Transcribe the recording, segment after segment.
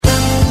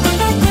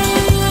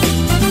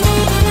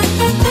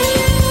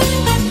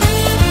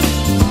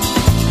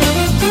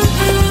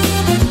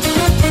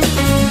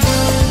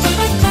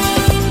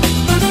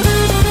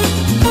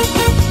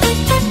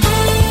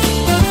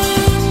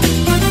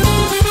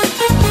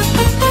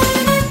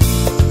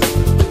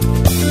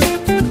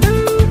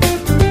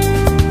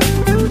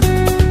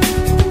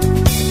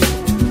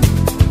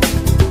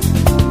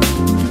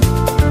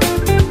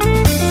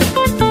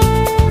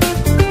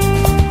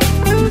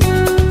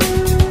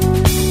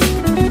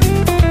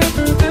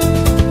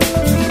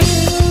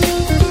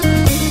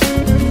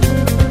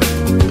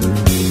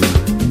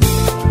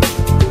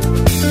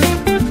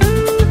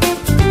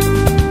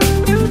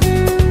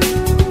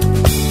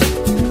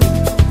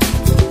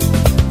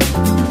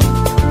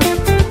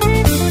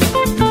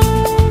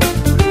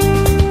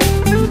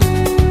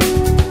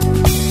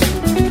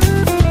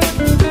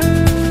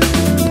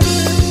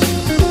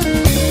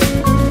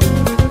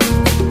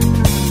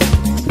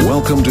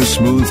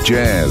smooth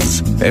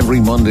jazz. Every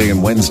Monday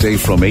and Wednesday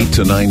from 8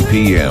 to 9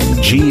 p.m.,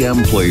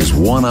 GM plays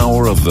 1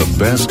 hour of the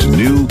best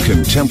new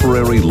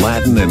contemporary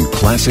Latin and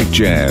classic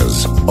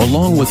jazz,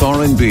 along with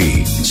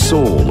R&B,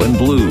 soul, and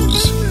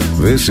blues.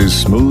 This is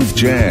Smooth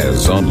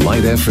Jazz on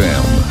Light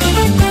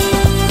FM.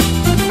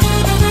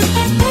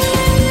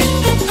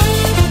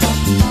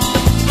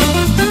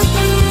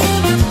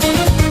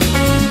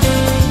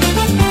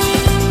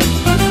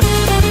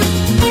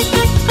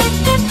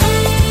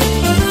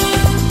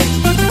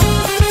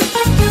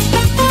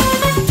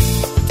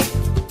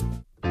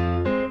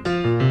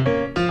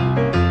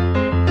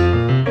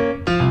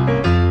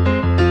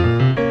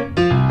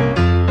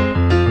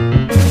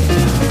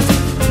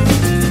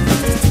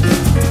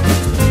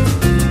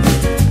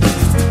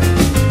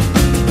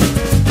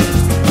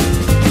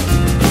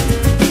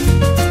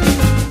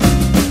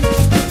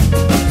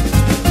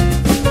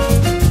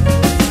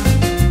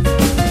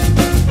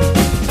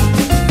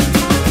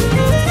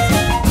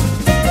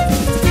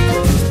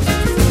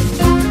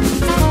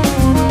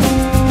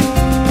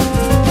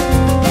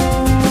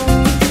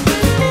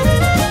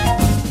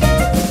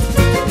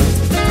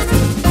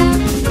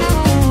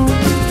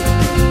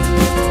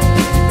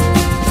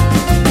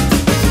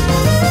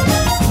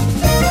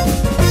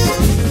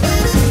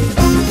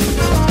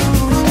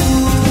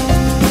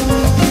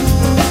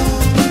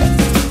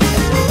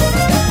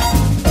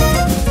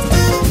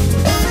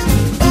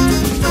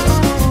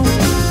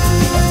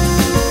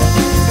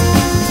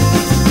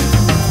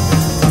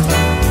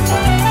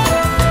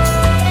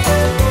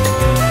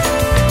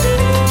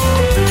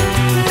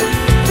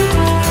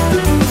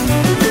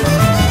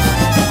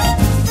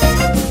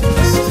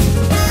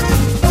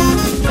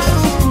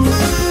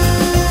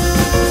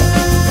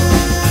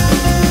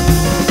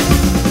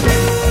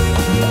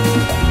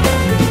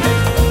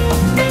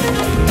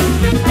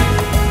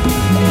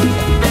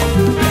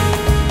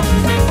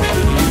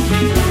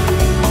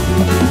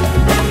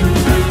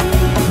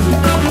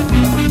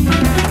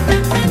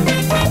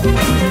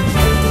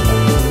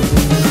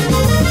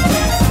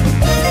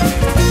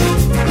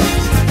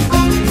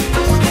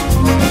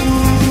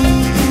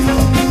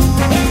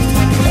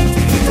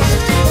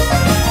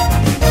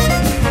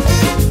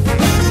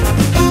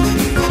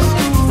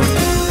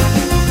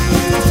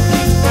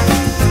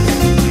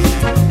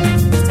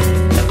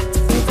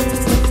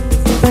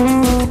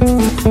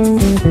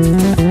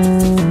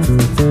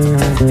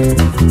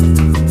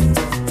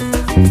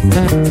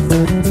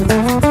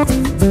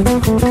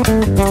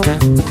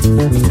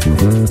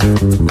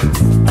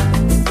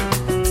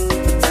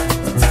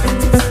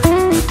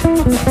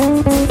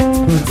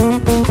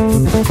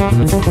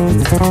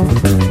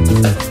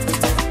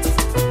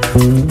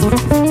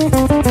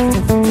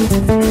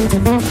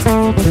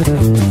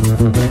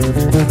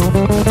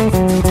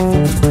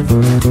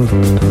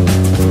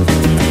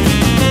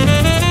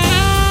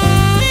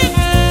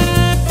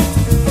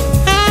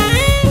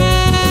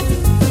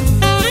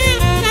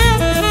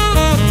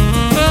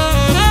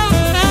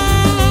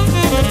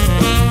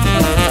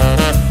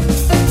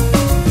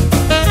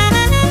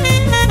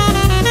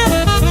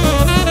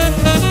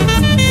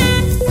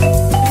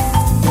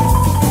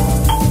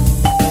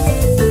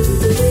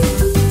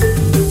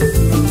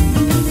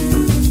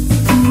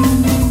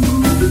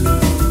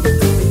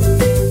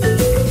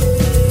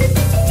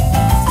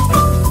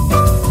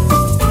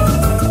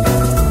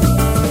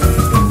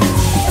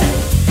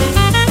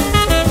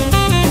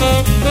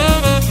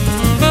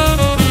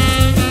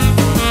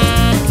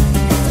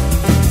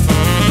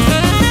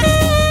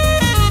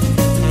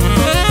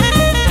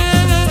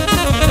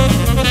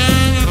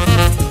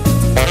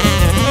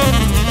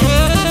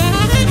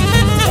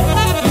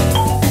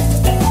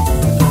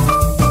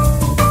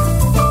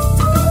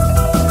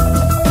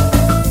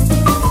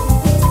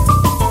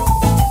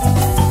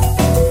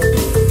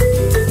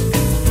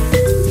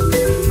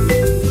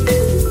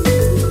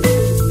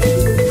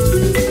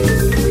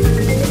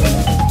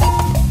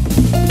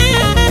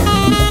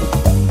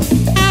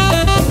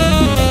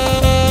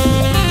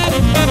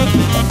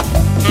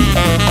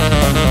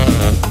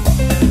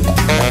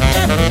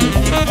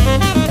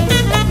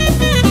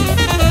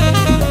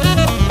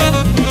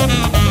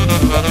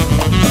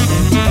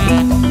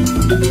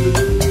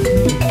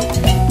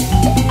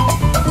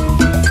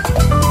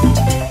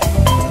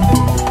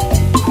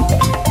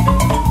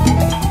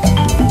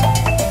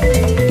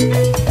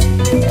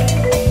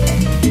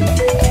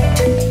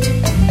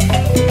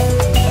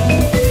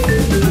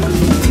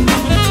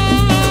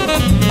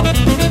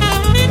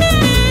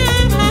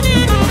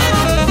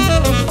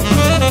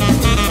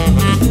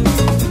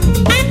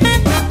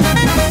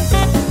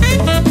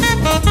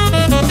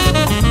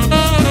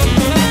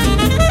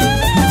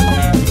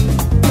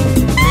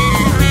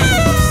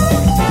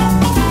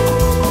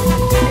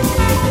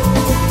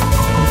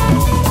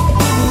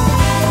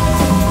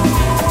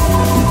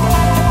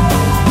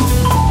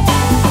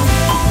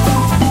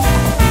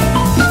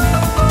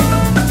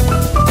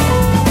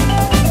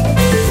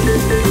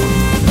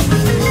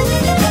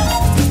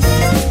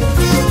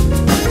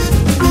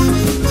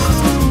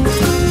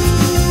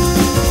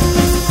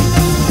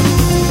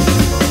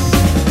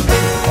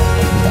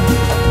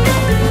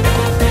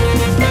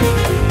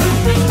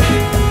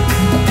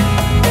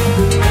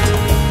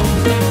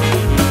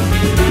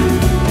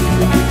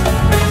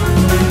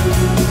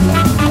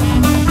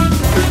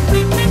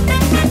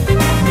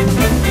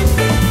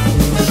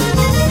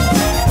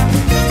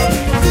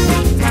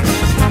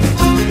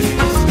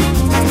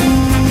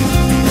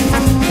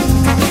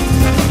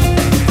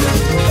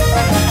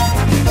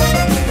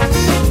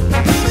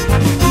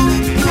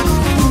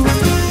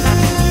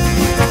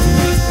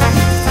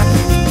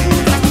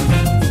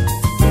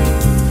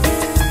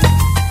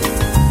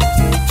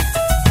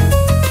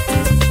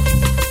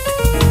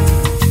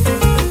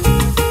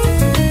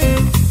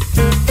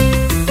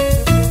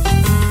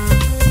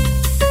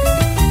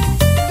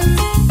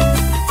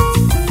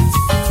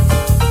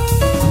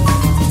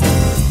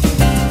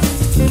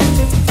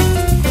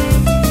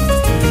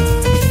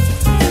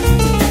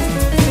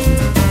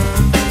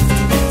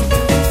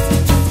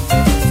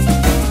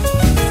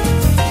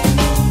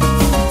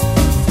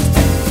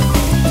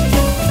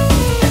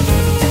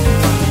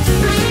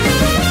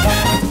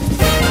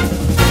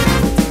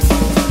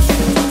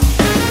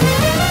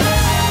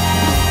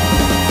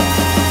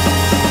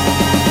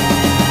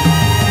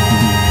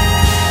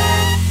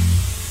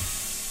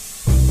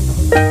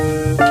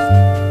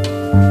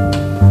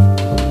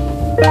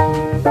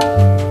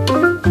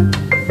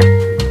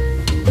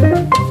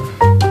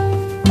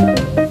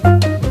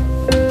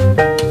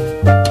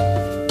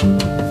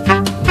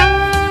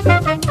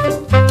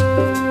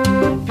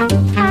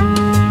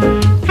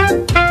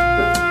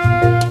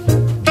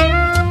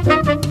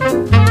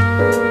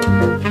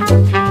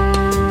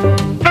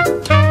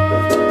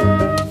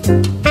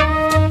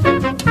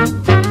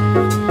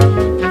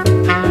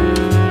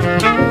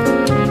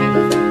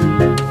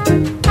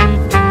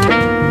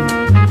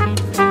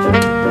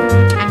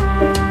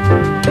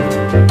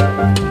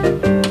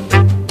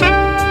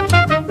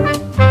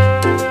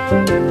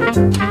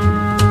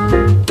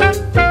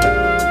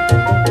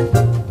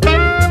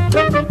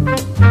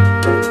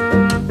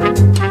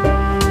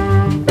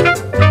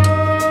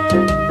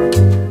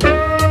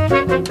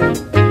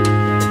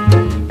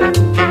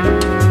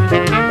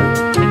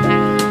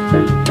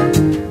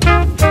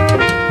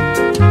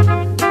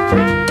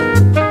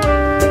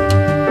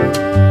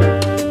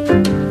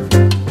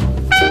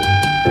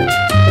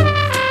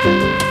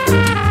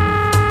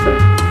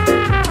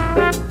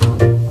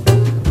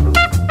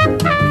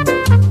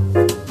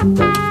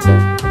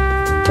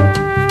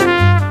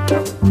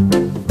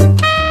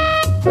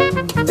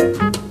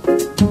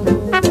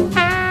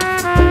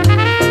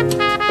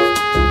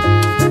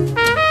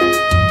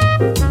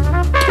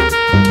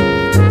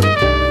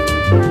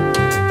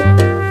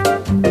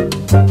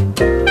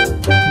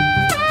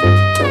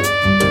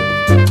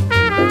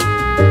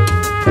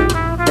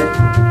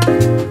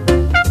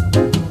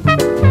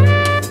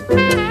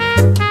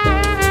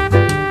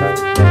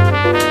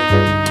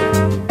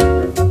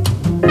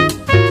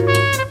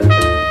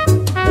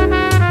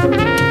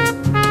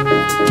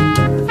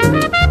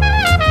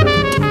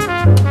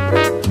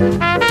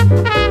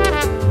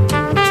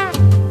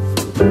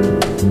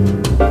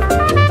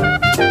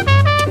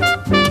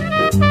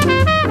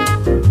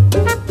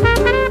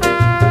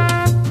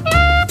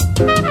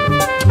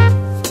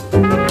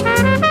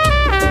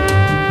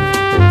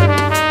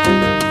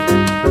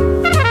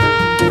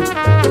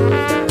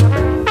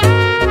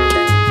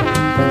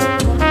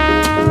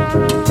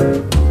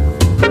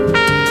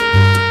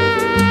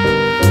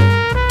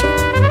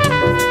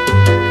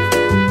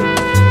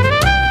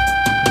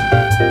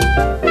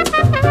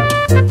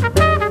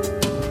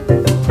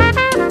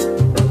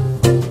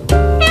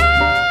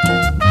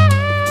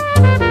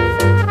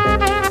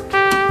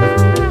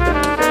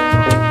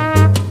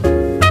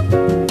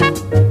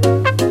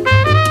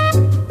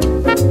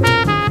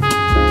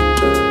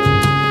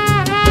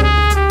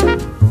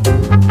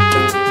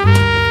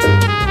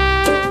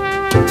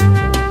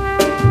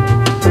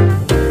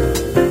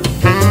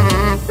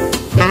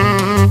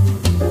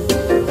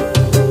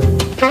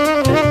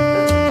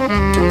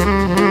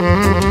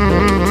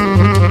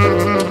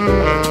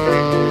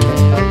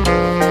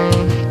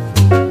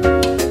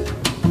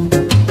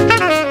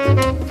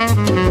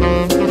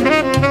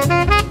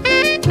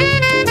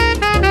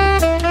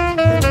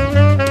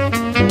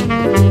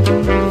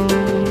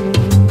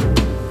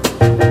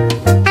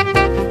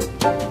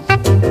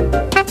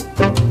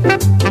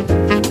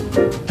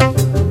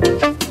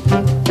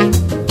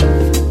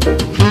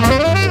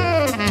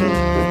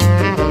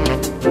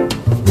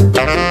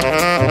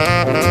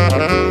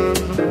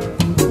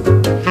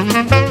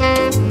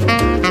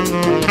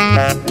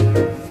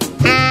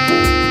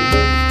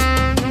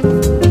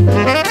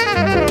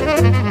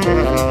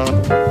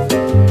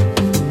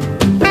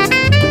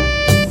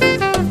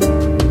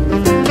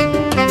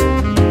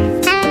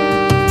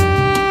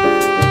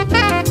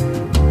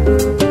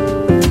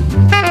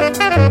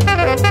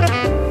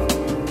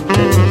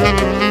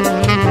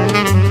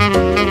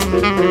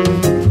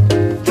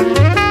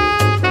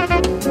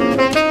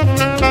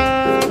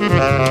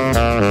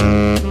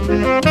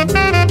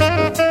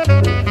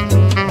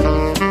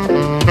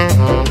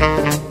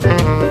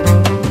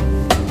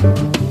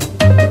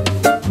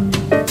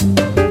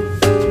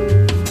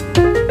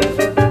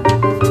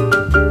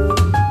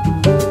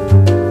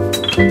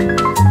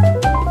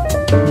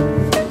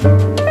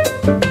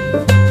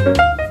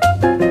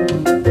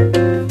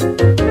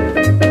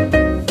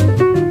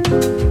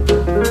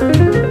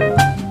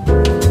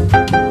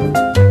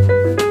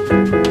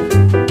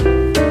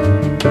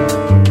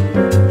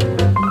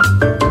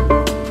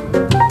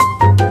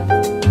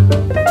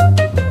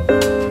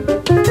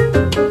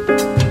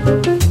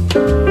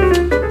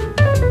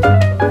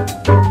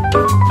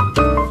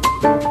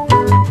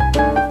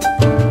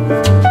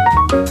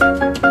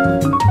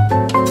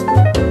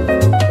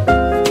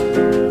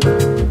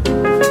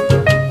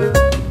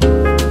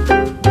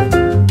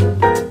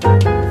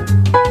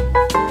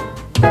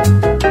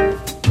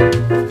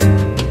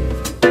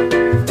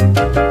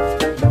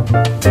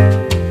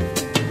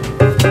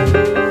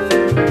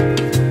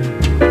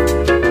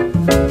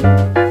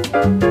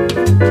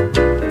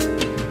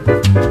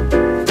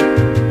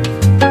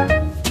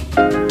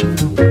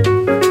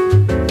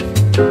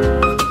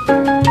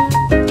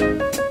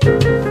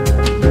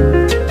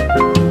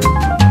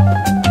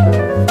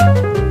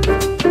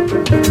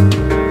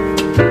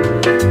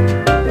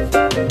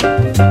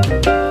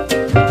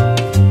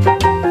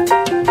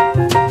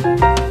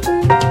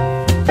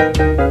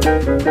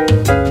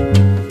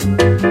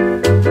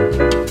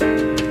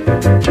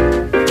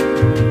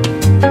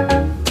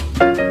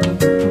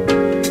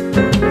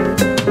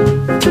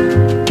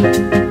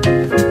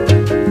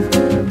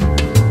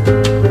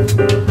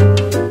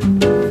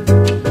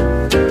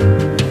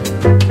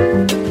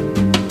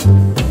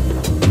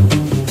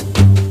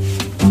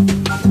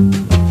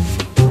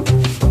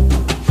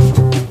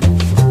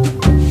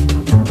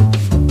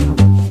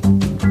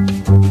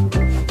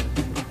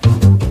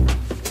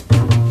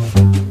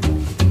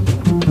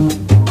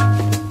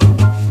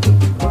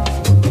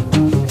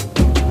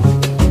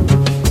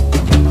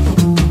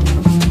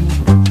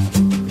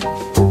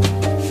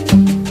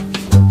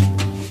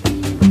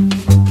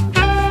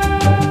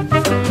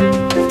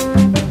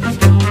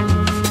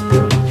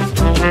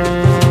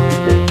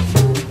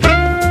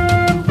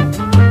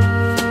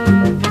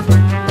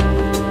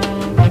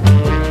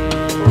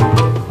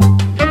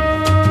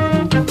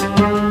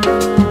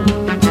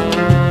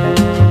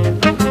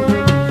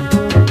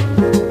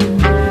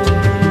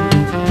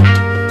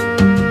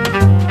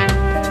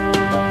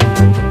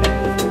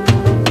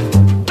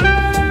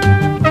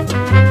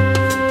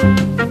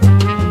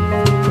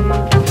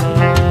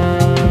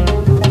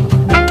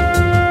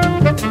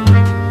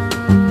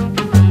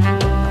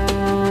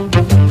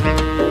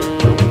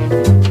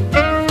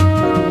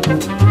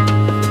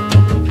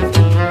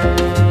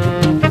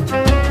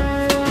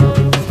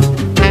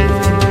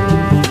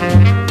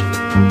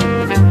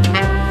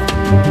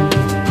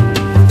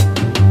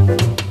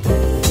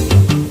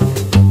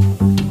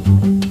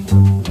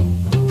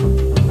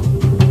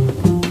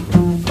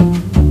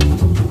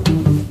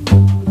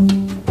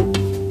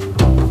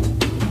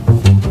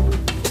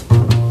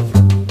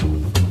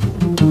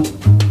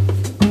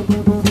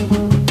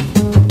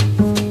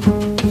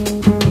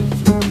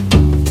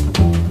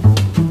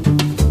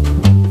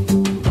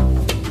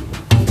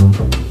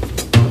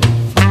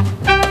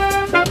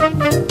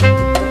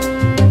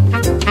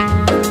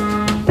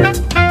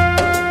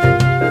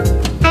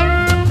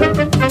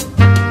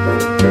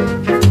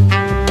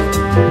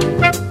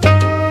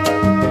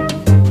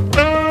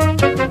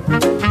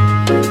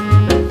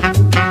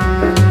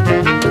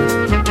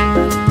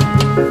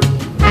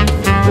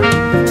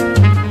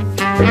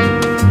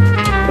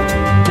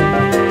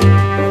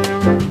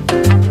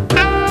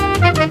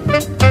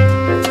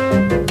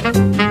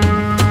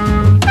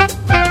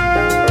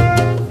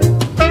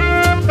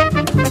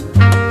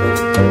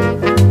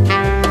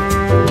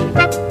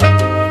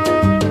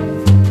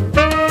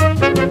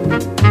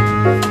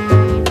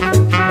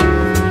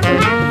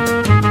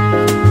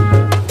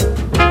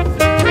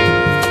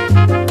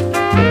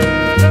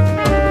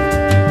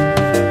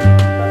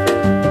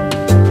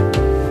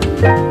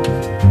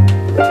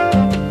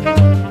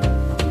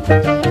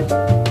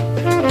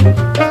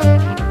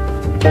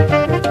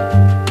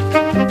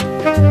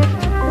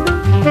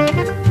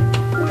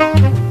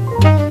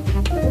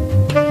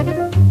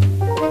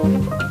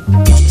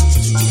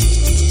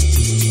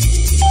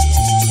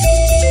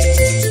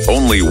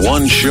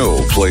 one show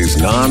plays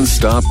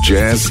non-stop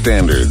jazz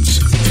standards.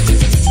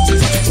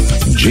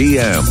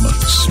 GM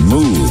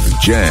Smooth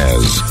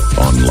Jazz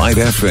on Light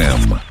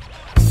FM.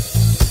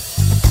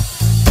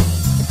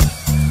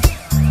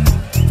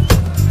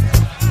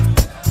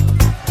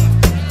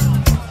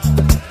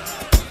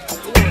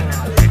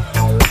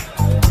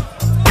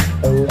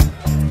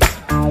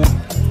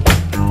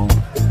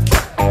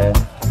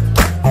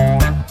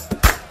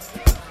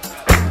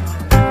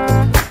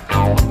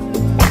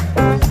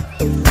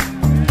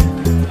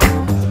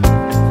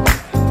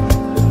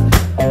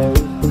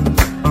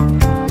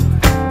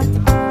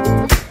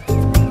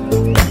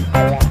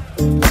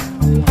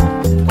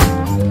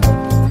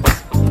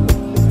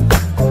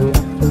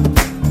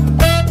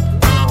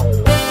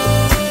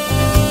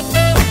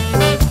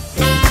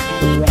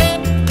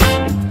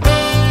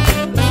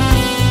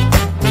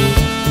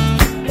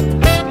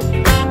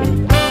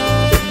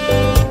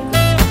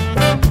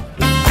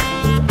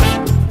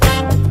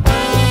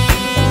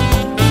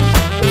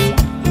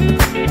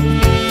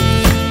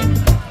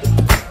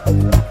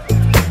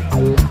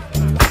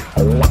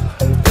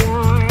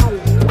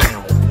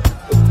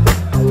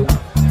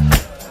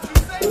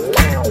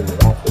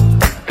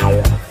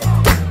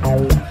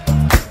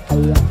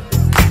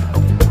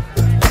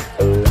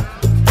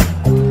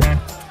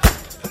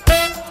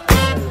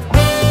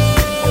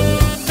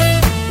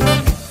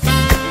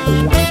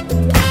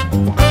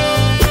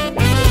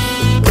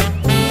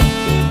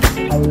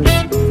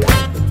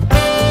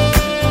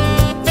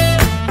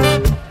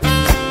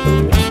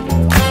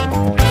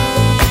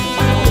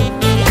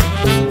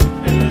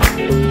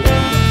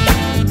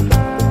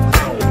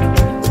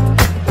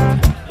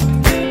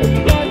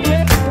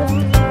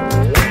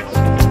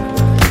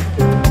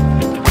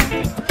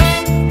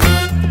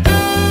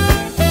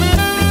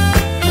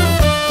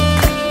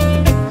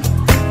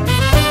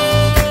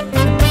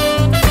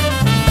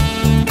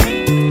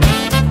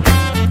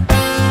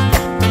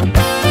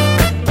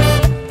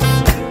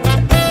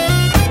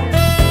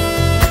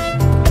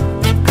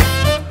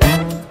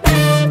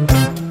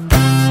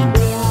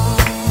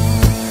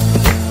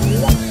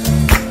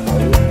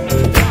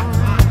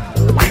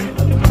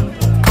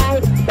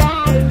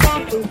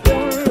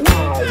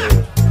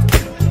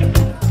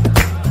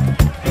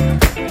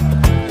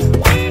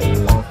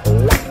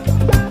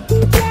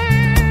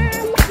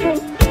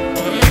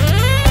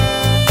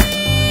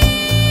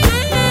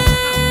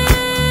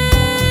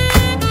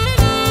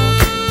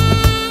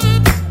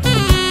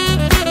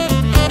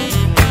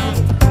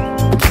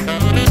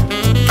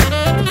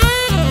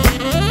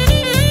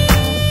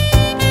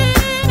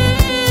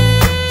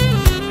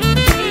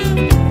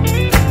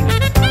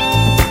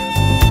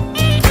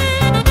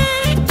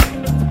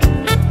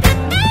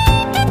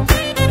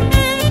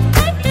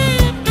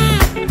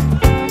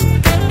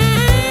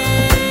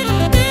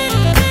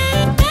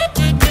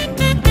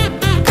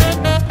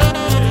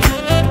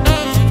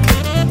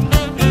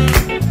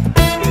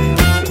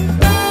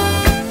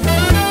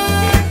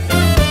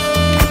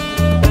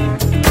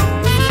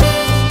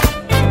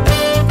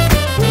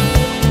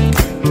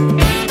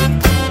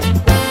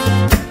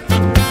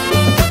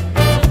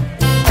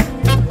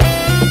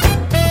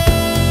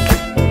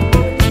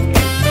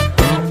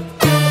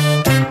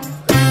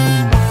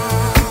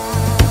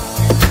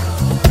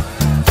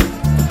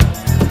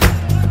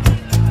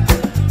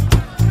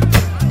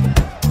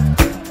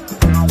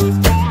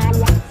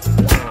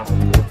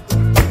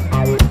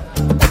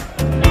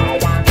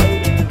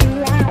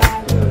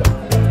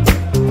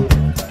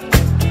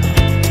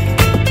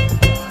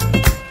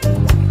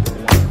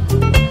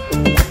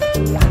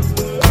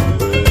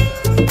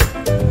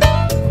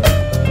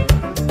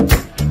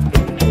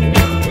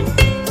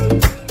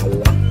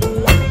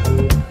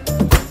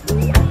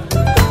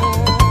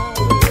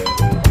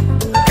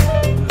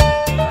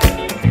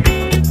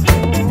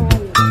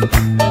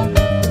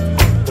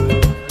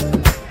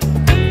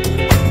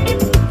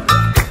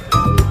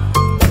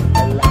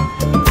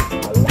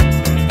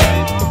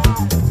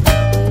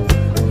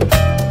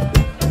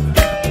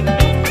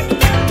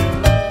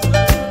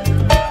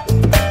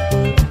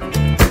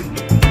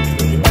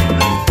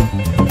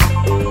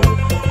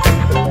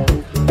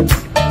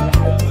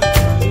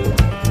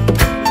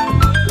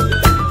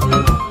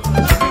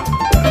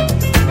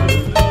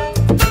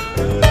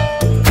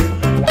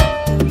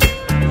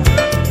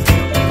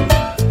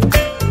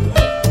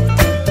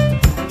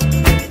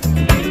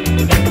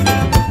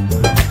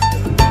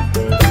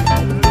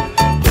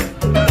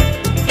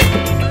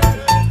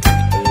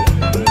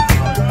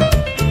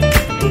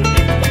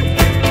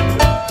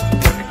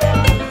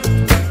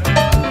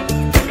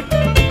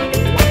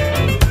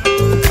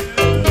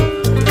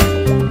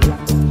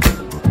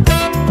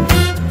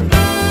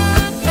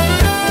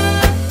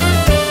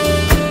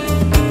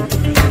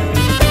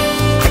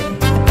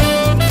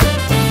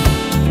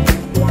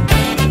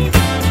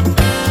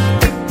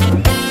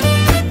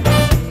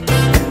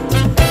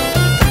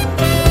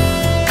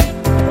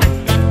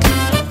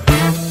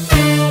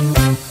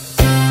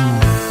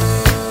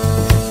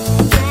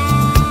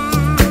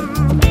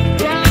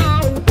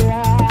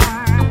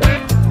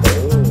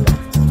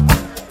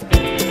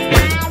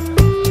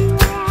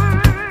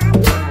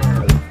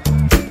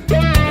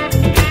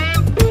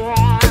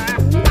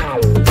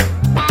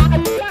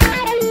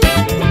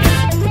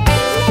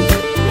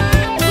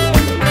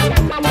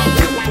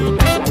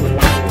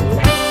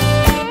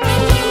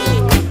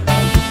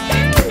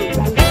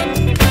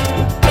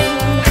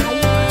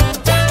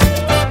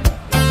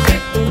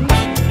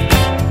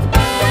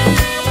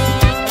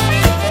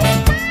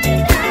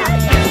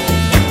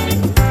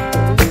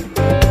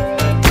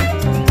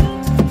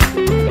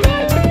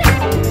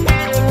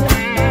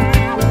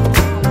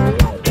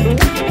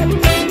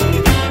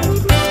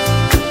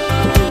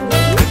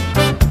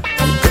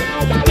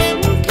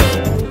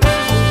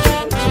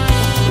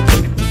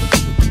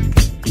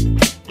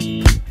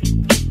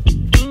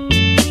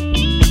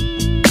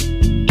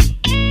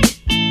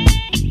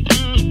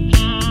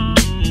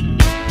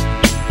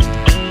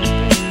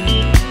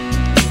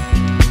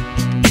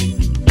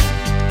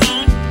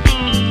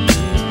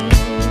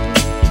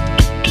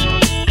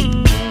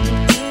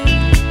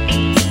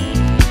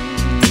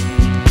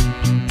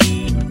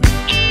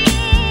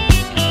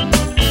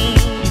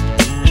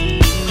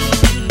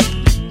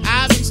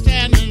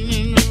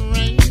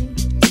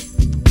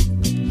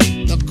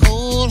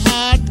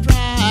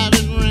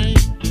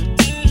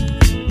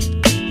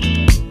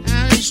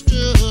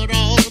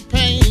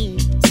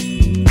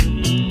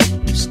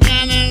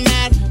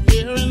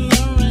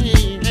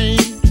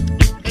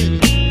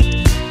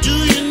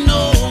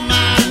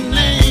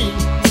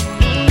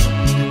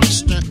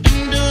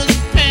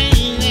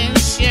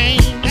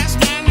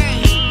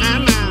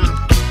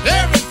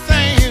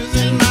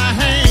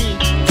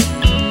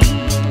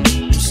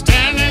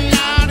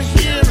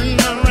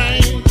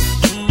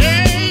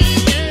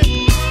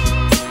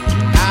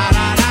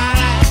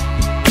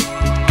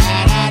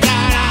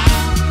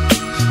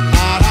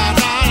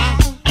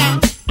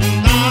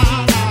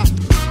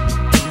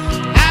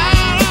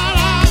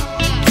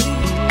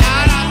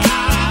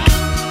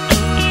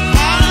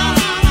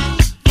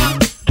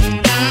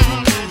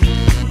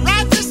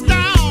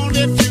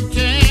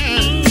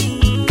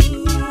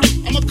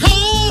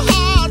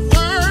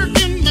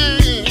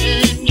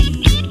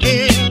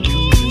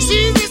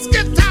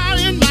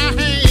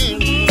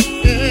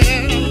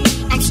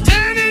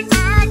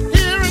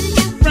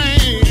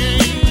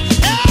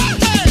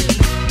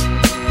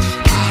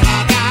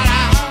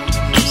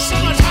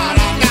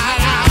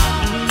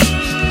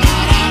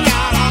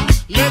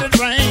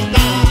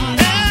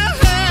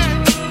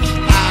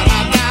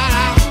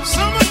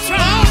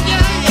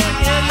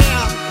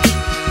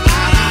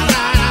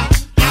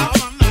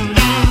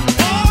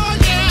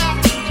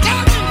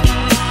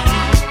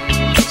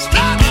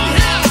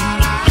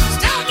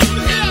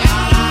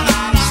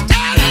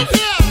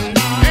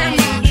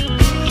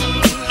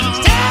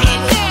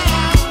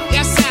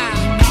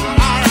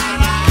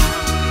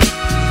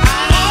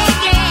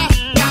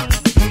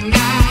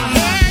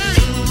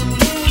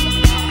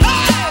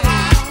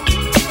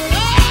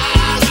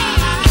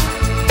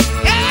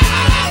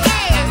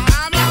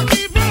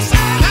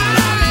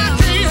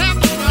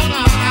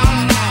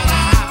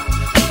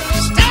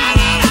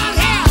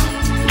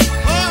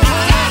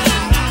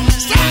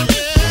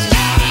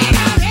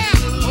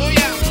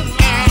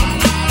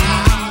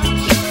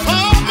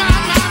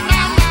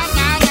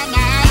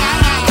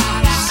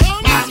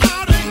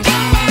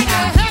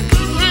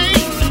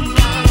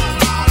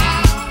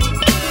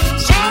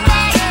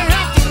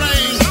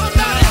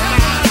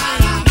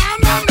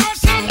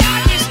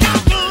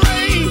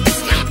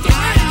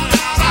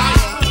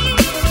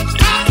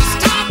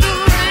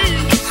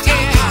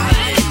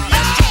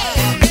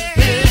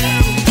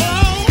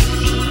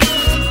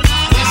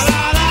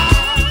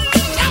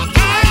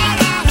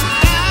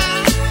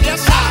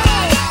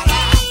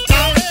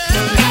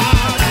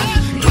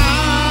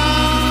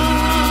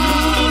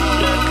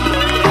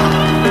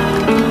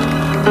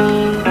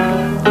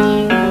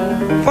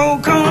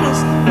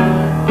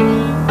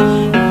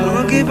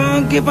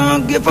 keep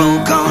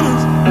on calling.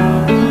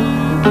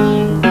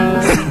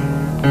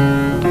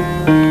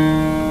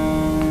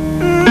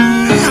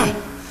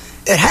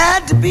 It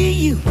had to be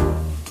you.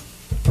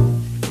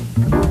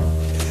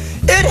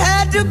 It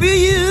had to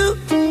be you.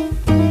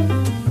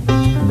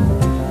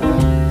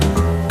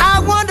 I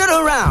wandered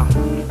around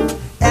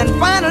and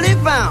finally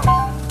found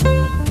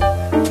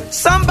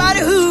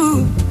somebody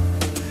who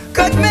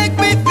could make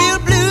me feel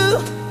blue,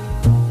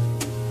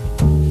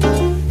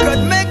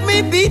 could make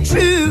me be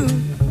true,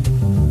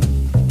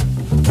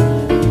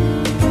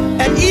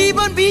 and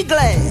even be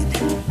glad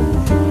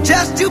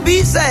just to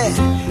be sad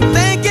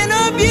thinking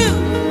of you.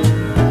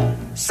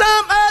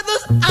 Some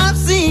others I've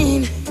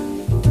seen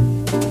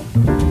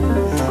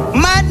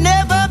might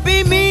never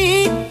be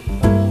mean,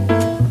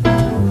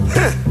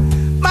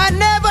 might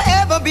never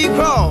ever be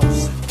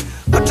cross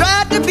or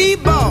tried to be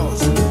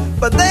boss,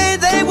 but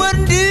they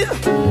wouldn't do.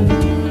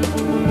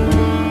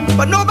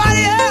 But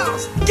nobody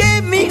else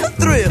gave me a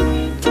thrill.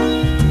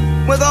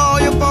 With all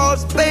your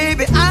faults,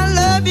 baby, I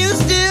love you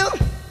still.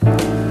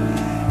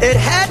 It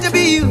had to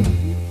be you.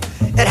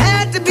 It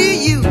had to be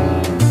you.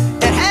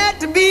 It had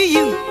to be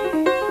you.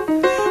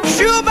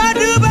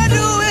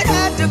 Shoo-ba-doo-ba-doo, it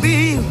had to be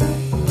you.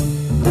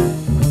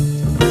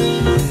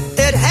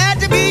 It had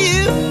to be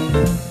you.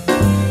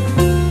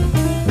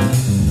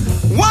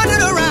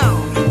 Wandered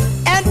around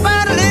and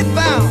finally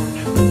found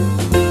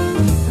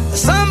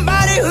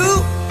somebody who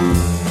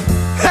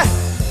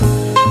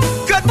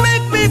could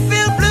make me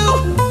feel blue.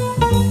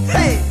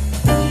 Hey,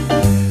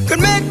 could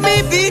make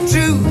me be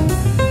true.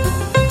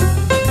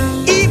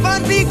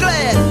 Even be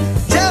glad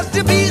just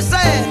to be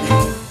sad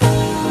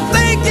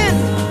thinking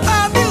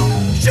of you.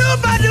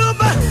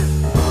 Shoo-ba-doo-ba.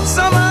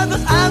 Some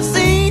others I've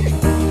seen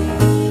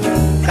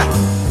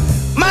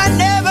might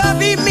never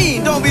be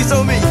mean. Don't be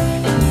so mean.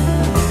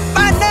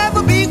 Might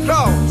never be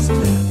cross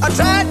or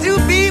try to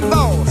be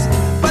boss,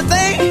 but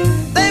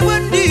they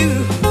wouldn't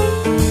do.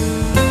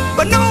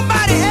 But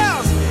nobody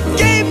else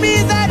gave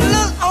me that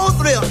little old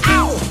thrill.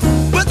 Ow!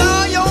 With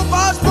all your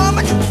boss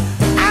woman,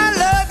 I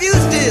love you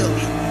still.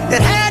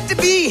 It had to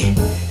be,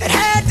 it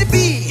had to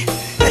be,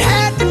 it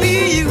had to be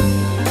you.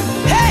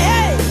 Hey,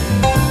 hey!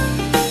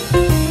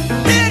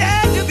 It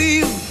had to be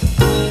you.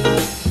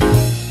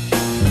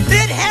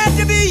 It had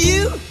to be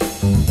you.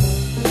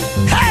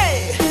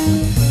 Hey!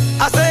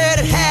 I said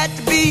it had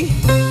to be,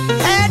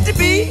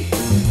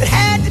 it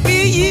had to be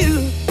you.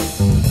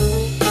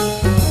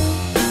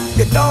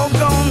 You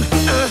doggone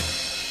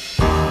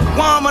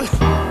woman.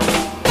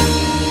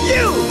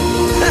 You!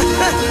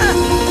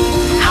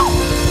 Ow!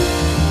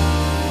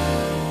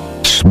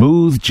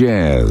 Smooth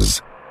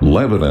Jazz,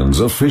 Lebanon's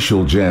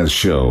official jazz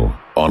show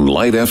on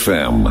Light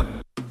FM.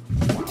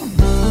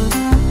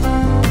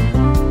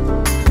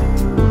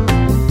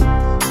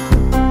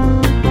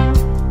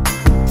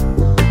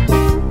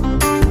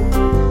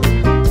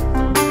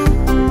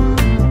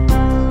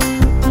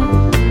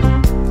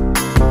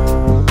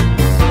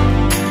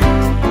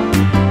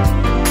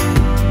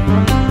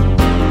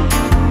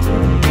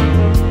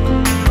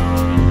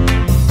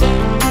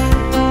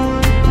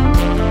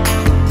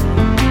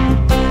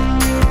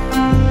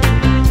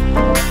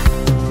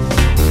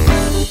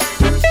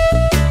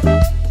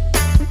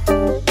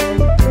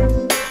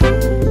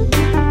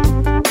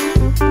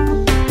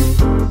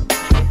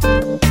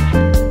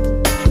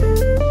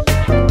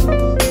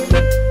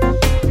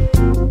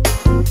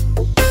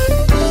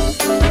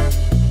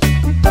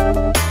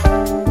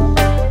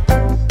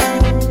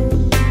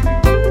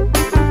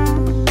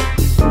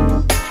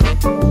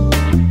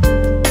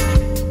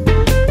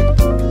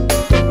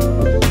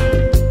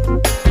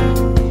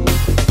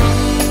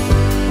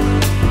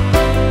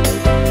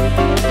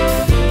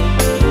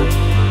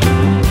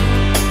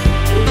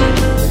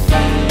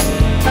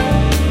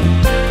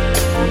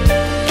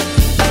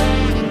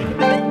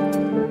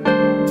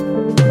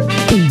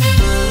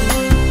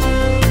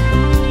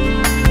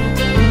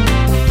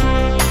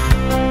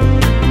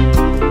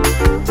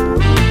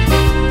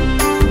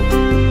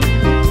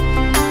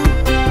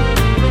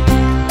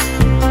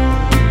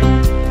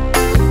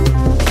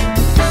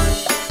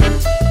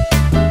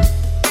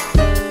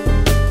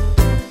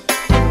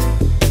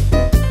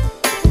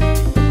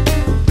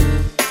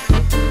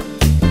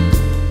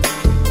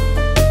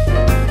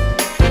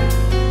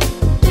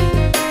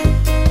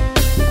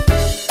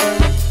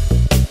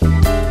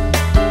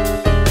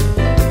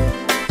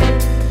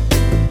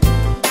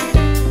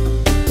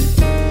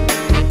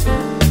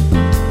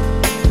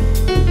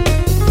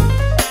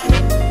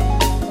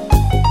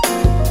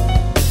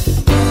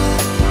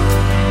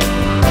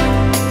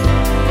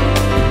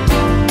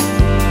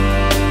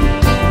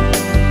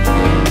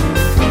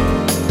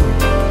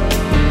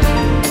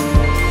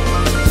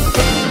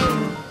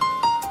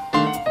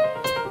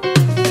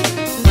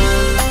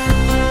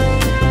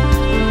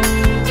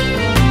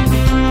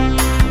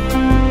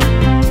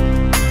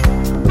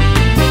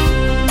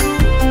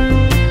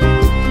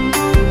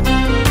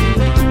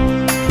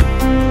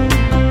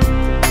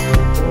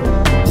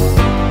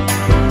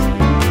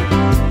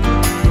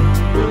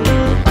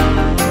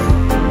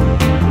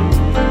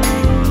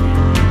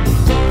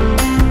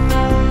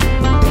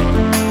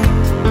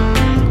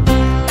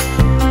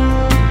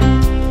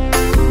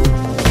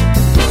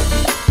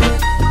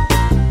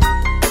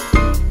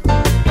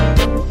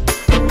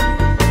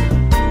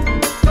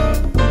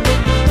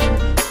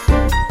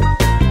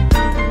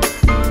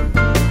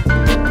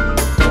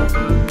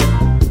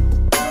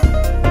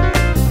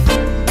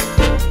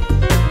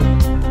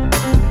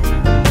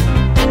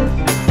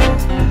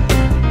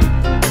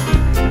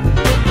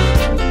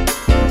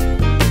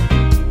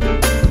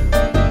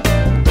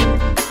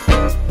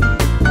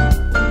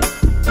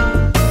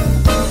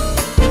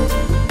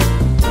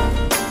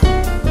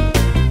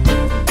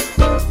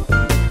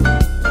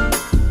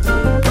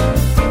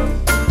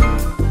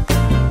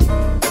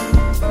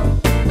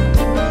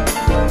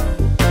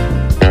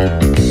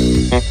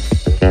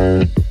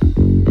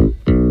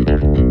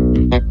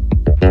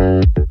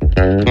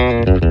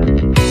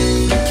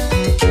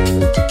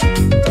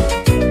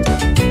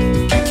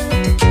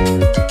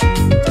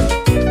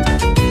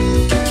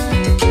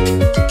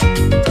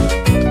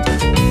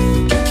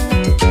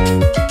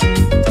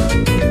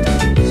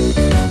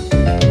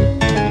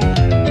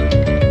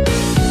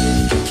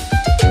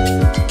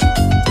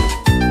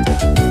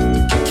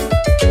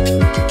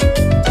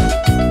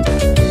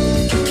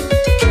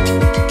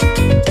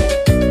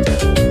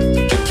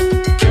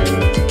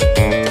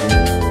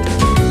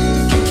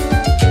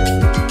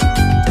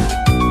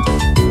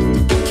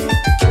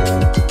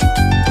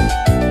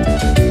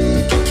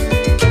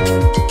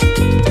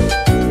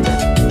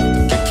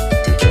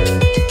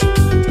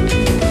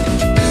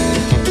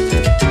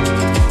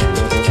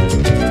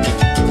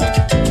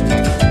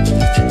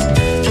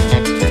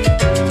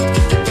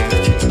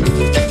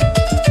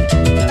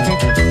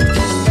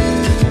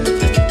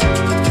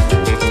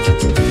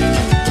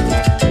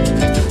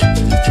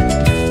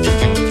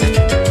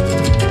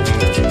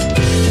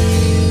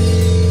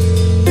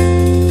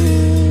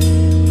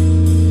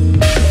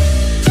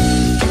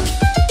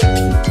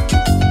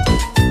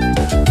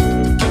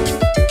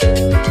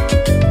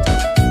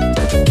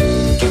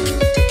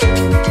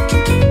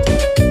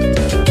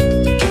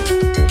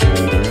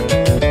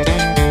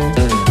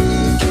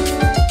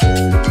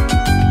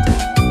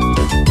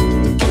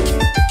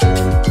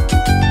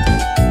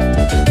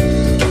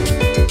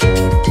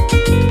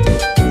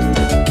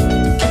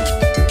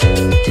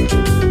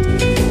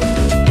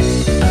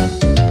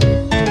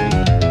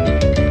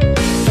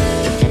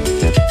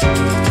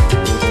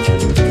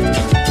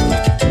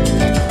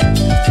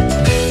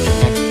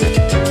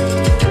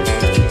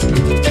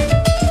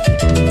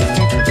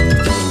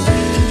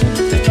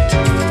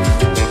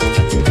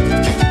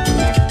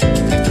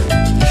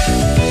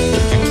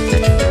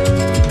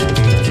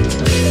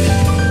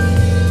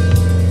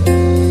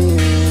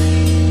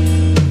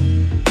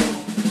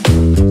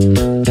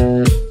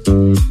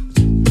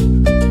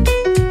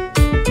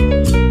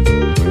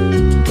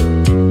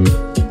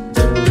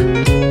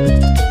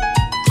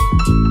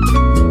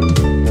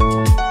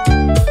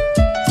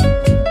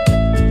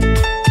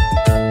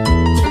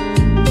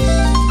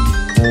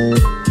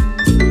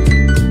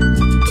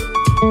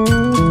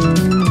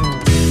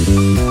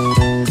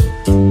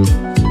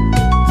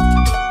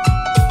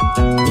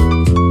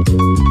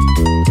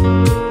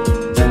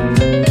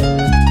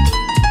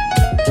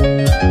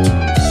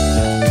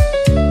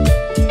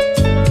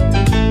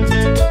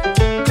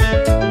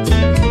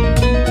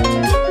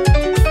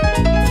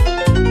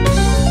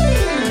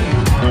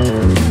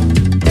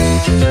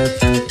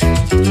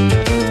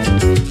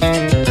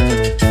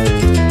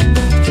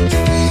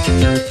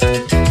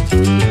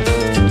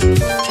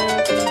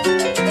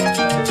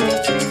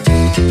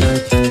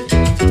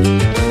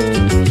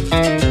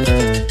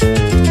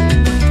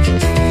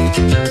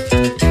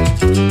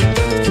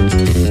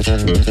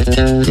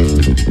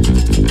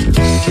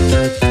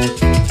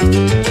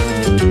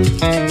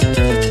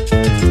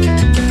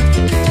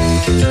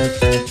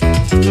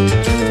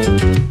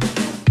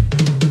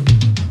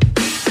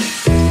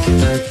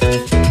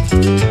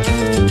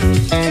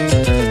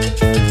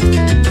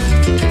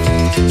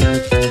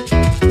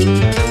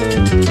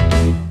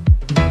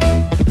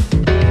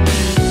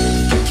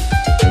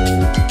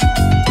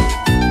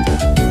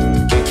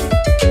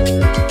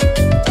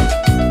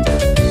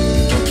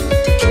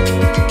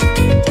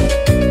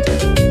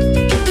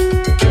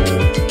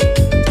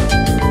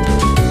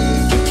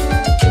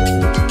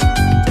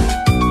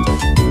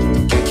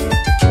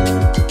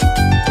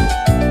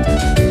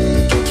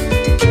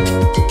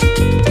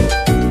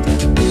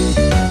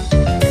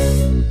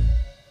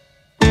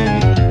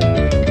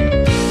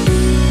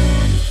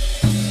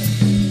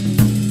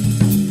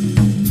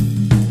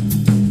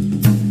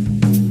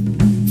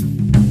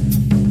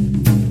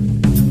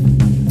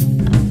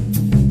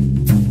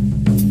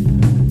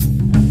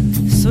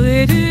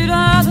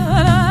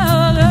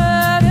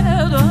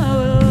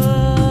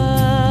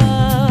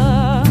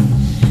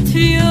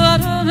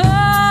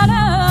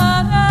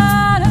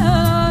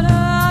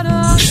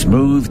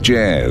 Smooth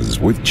Jazz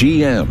with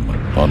GM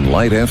on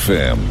Light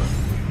FM.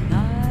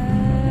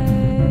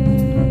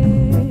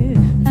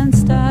 And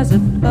stars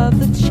above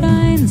that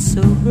shine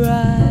so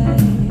bright,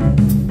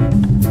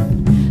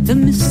 the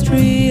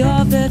mystery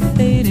of that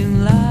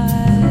fading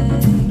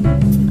light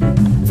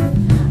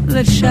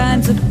that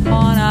shines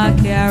upon our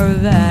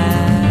caravan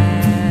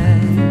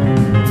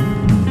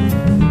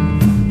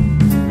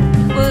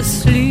will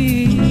sleep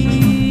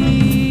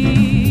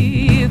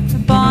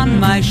upon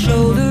my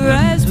shoulder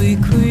as we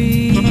creep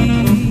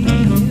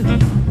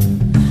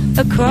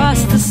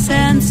across the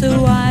sand,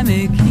 so I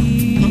may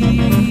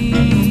keep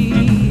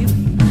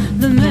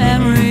the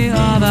memory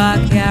of our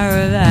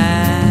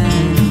caravan.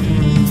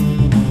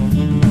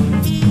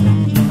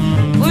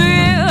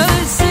 Well,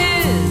 this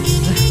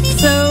is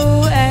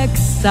so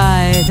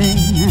exciting,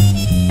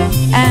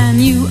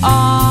 and you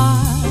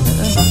are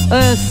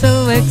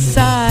so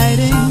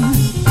exciting.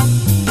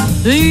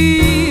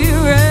 Be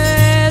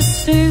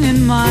resting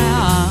in my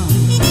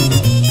arms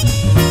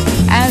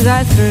as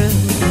I thrill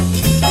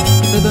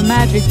to the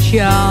magic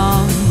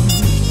charm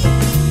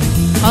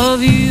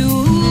of you.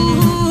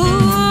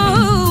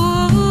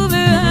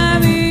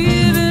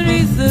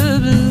 Beneath the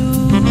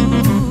blue,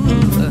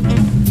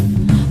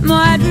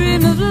 my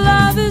dream of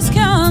love is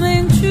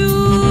coming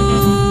true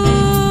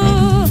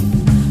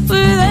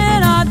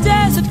within our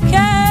desert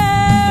caravan.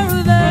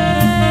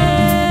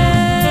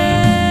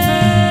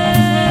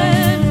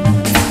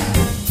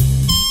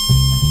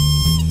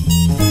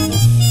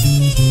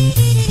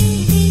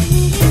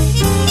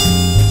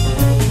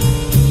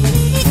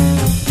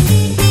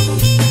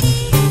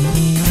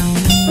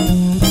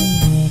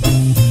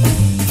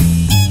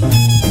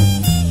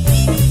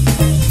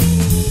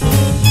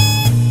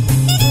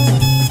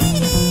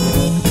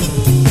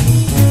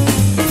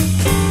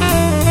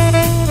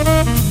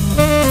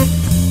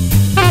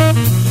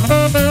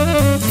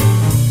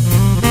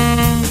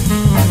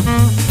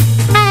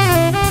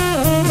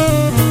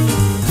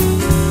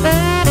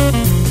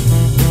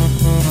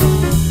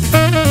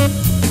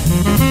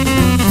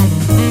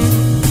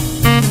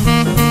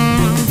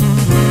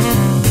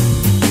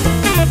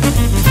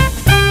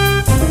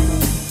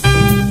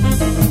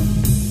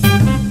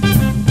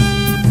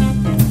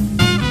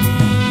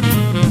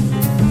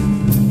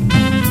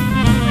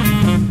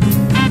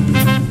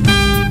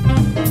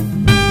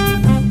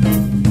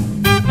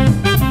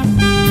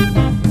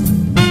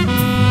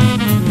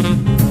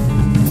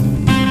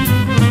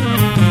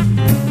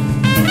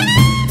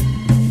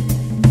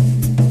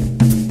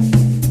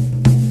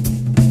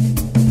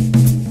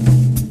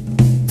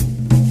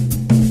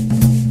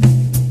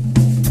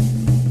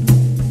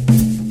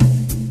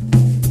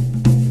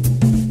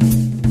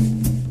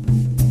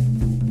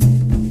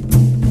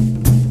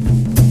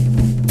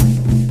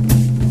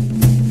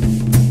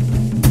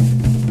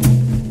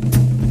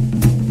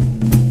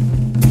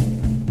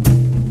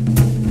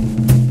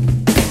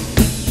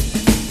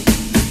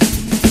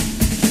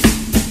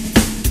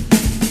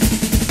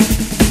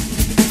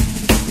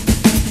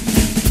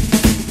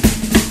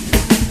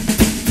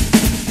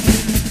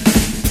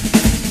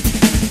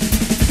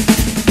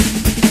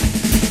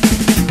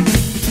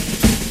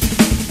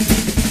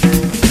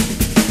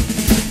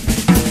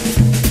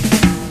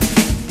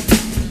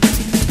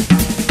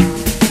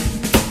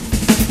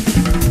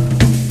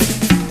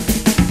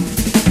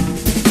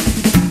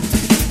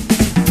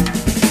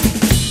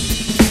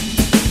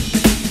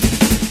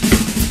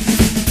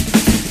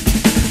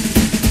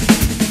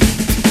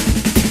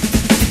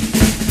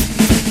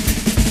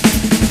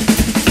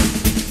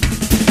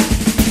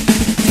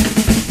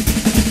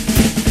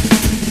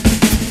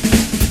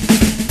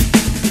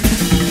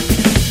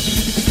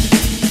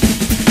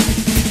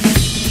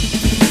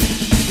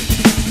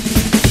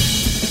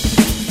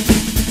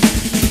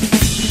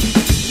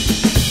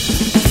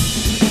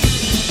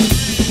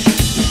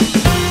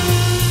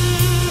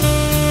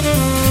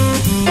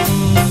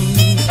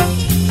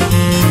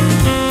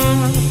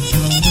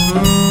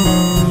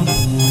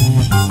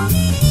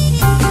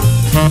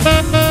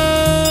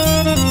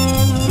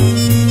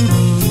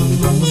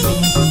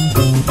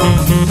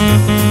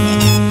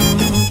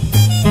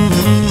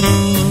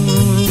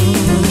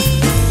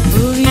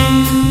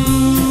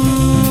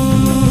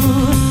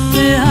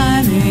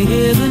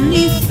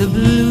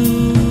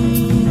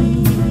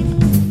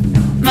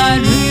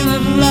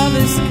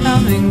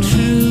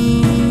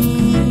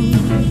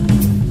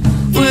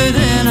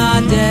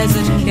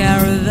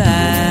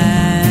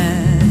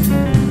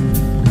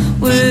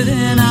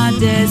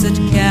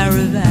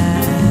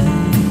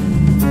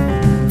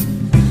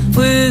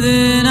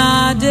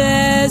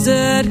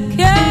 that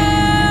care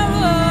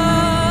away.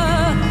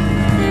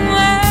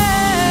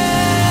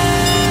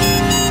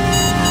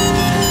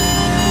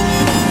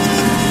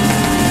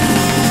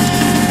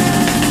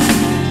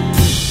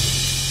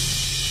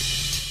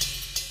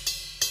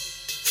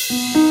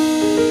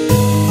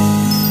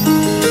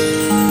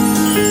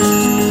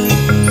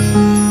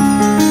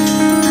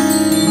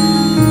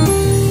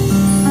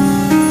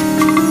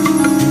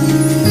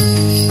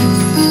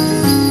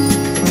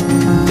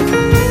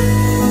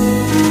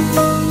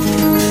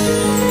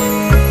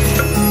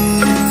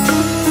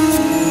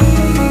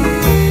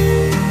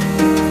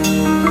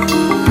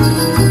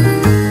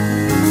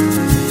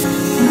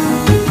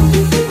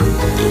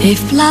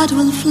 If blood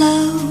will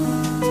flow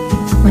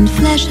when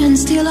flesh and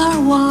steel are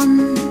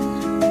one,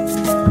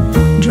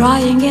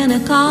 drying in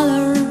the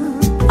color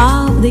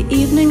of the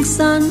evening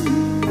sun,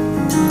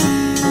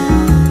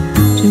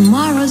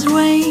 tomorrow's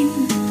rain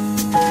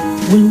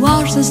will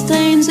wash the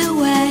stains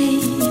away,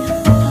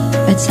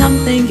 but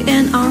something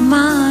in our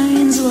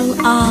minds will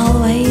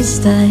always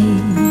stay.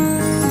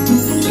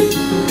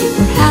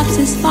 Perhaps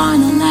this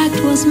final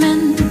act was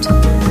meant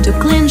to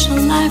clinch a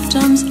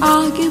lifetime's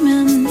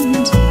argument,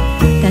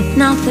 that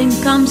nothing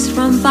comes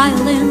from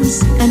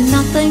violence and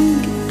nothing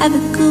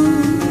ever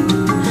could.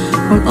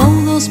 For all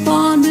those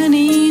born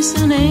beneath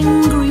an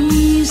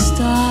angry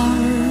star,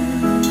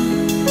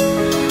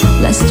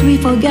 lest we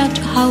forget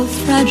how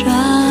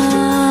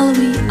fragile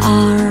we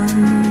are.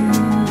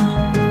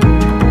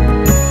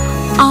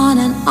 On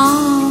and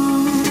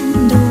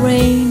on the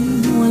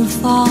rain will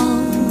fall,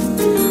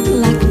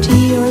 like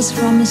tears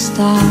from a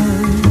star,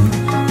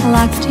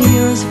 like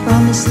tears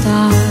from a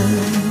star.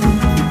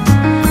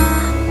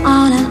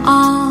 On and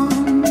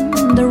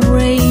on the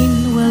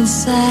rain will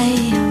say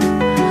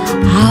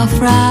how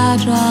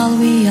fragile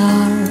we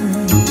are,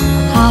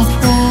 how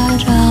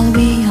fragile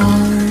we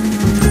are.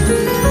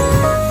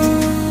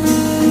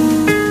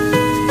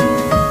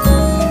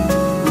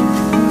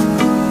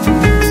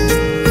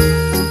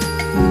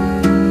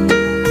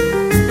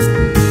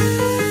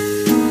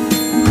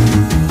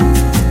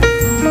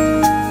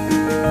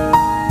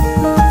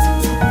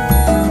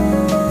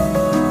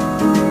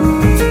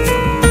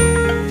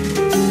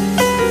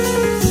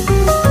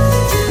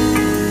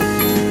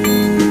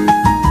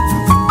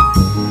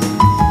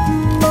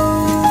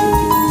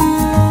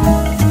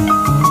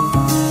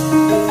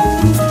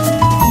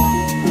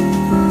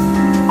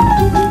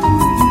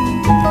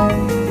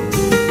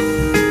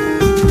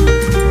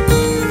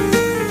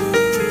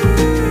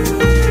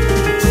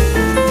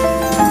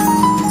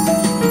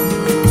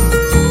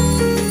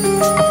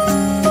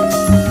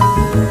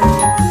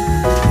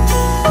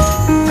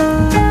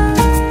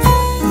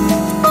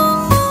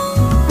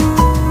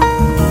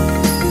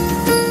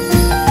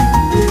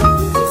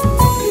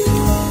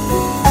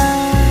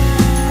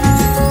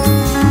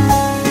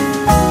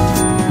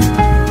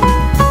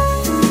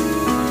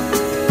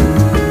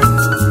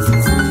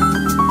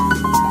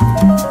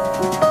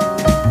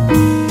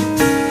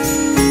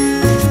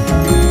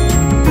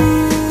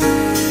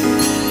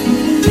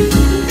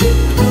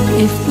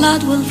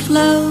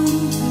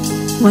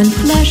 When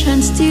flesh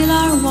and steel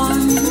are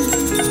one,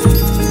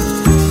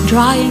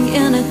 drying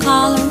in the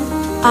color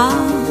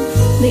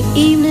of the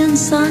evening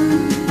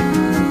sun,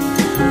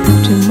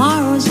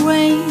 tomorrow's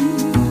rain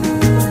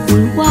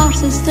will wash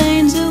the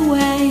stains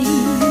away,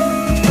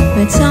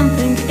 but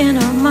something in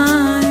our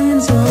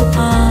minds will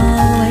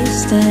always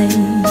stay.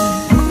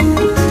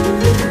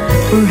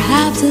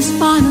 Perhaps this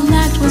final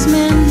act was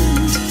meant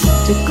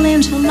to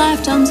clinch a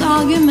lifetime's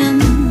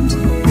argument.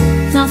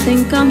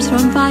 Nothing comes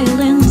from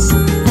violence,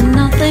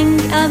 nothing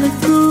ever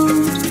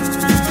could.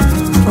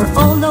 For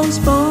all those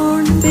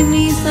born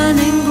beneath an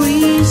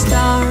angry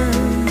star,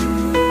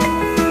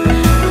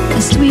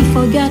 lest we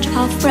forget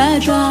how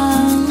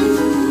fragile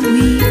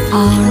we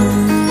are.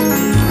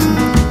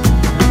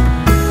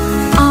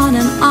 On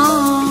and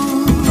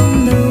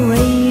on the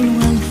rain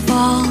will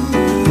fall,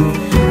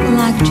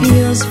 like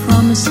tears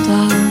from a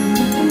star,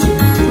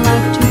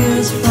 like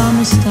tears from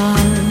a star.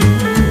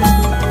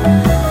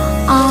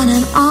 On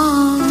and on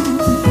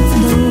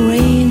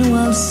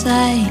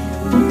say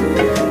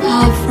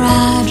how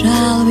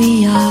fragile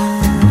we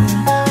are,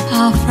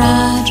 how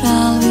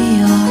fragile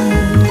we are.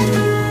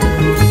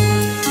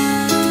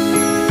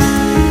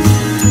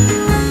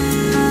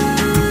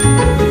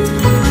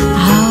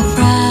 How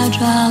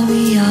fragile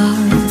we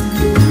are,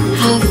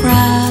 how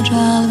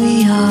fragile we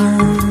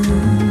are.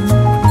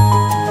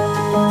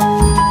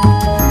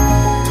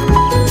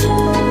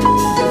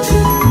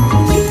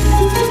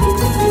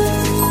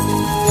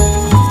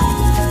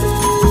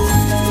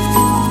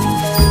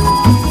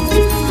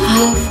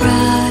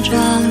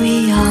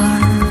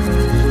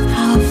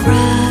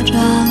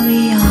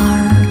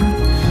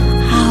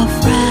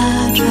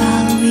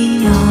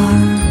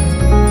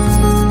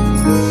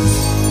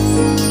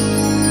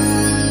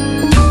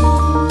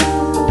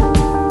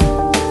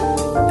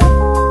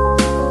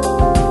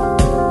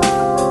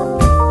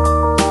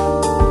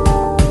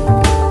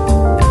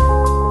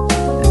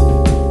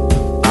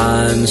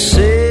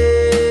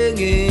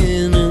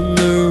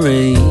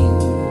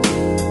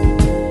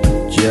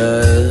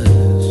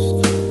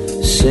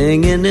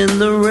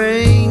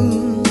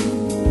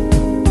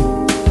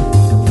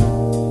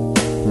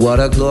 What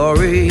a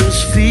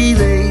glorious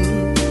feeling.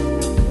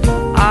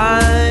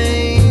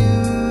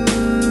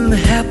 I'm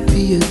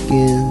happy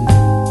again.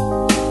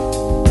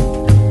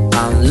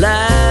 I'm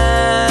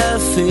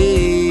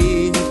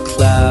laughing at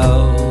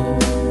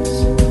clouds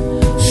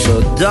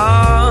so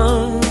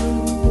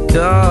dark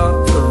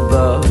up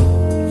above.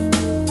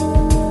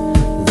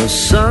 The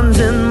sun's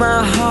in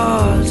my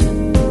heart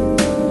and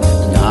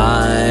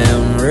I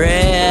am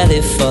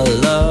ready for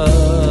love.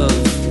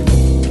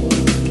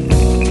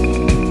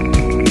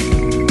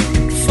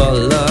 For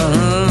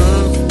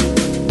love.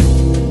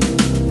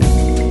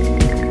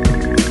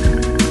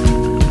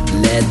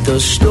 Let the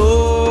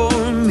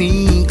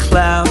stormy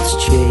clouds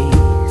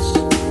chase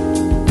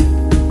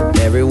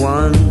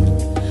everyone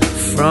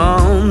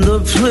from the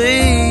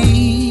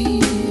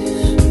place.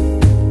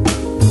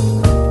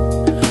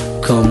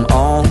 Come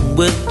on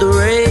with the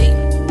rain,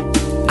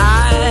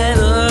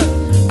 either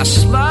a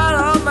smile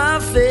on my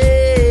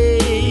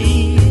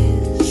face.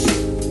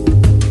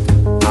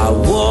 I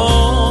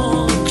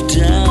walk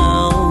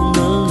down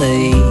the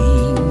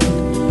lane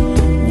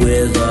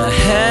with a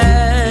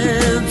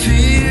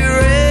happy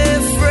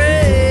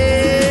refrain,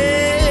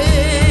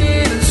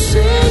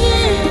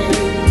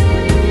 singing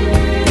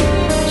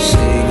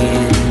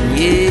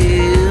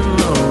in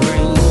the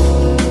rain,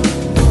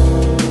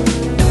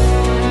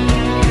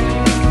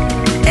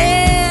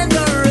 in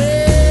the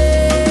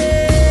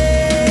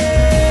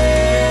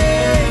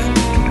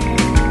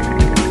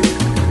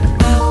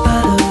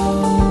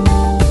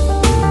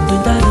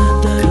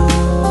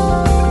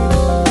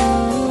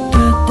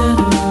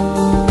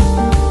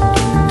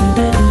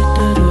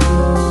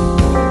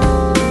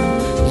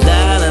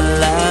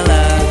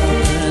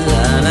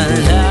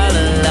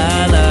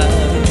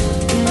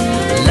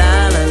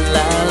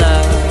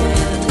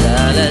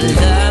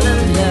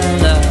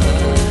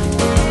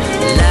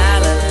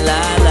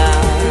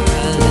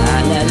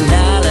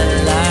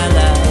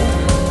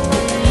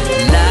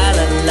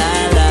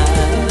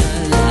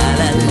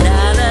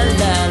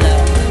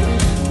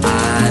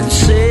I'm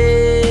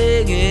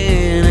singing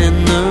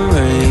in the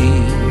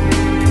rain,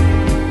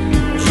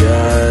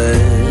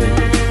 just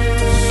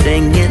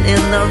singing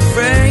in the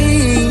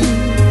rain.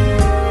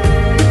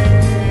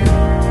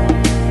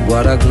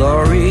 What a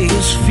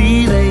glorious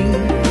feeling.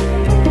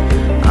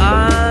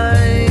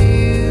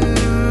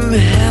 I'm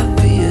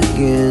happy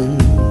again.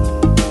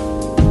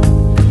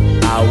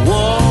 I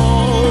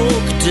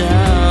walk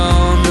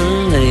down the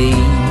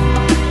lane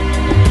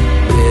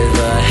with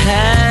a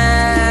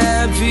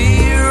happy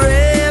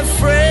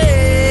refrain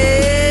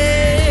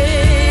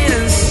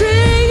and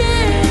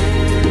singing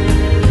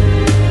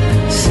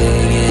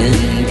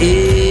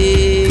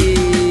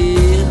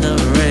in the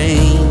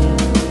rain,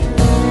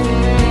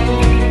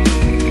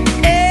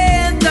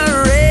 in the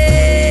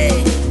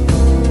rain,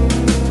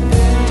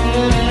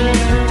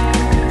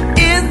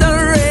 in the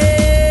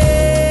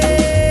rain,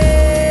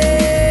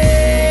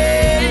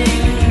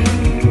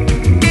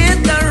 in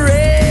the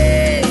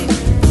rain.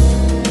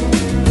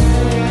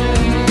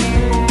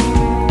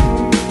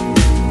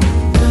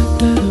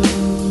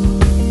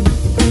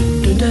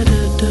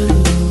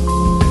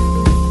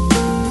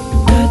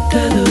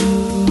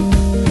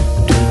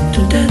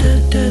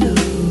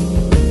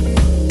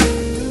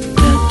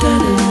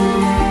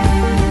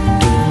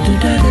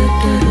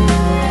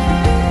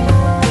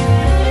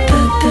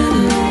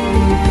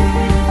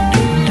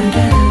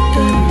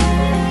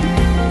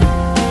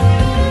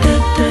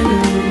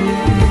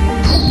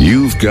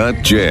 You've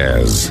got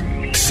jazz.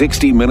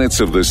 60 minutes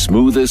of the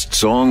smoothest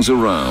songs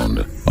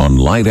around on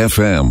Light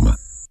FM.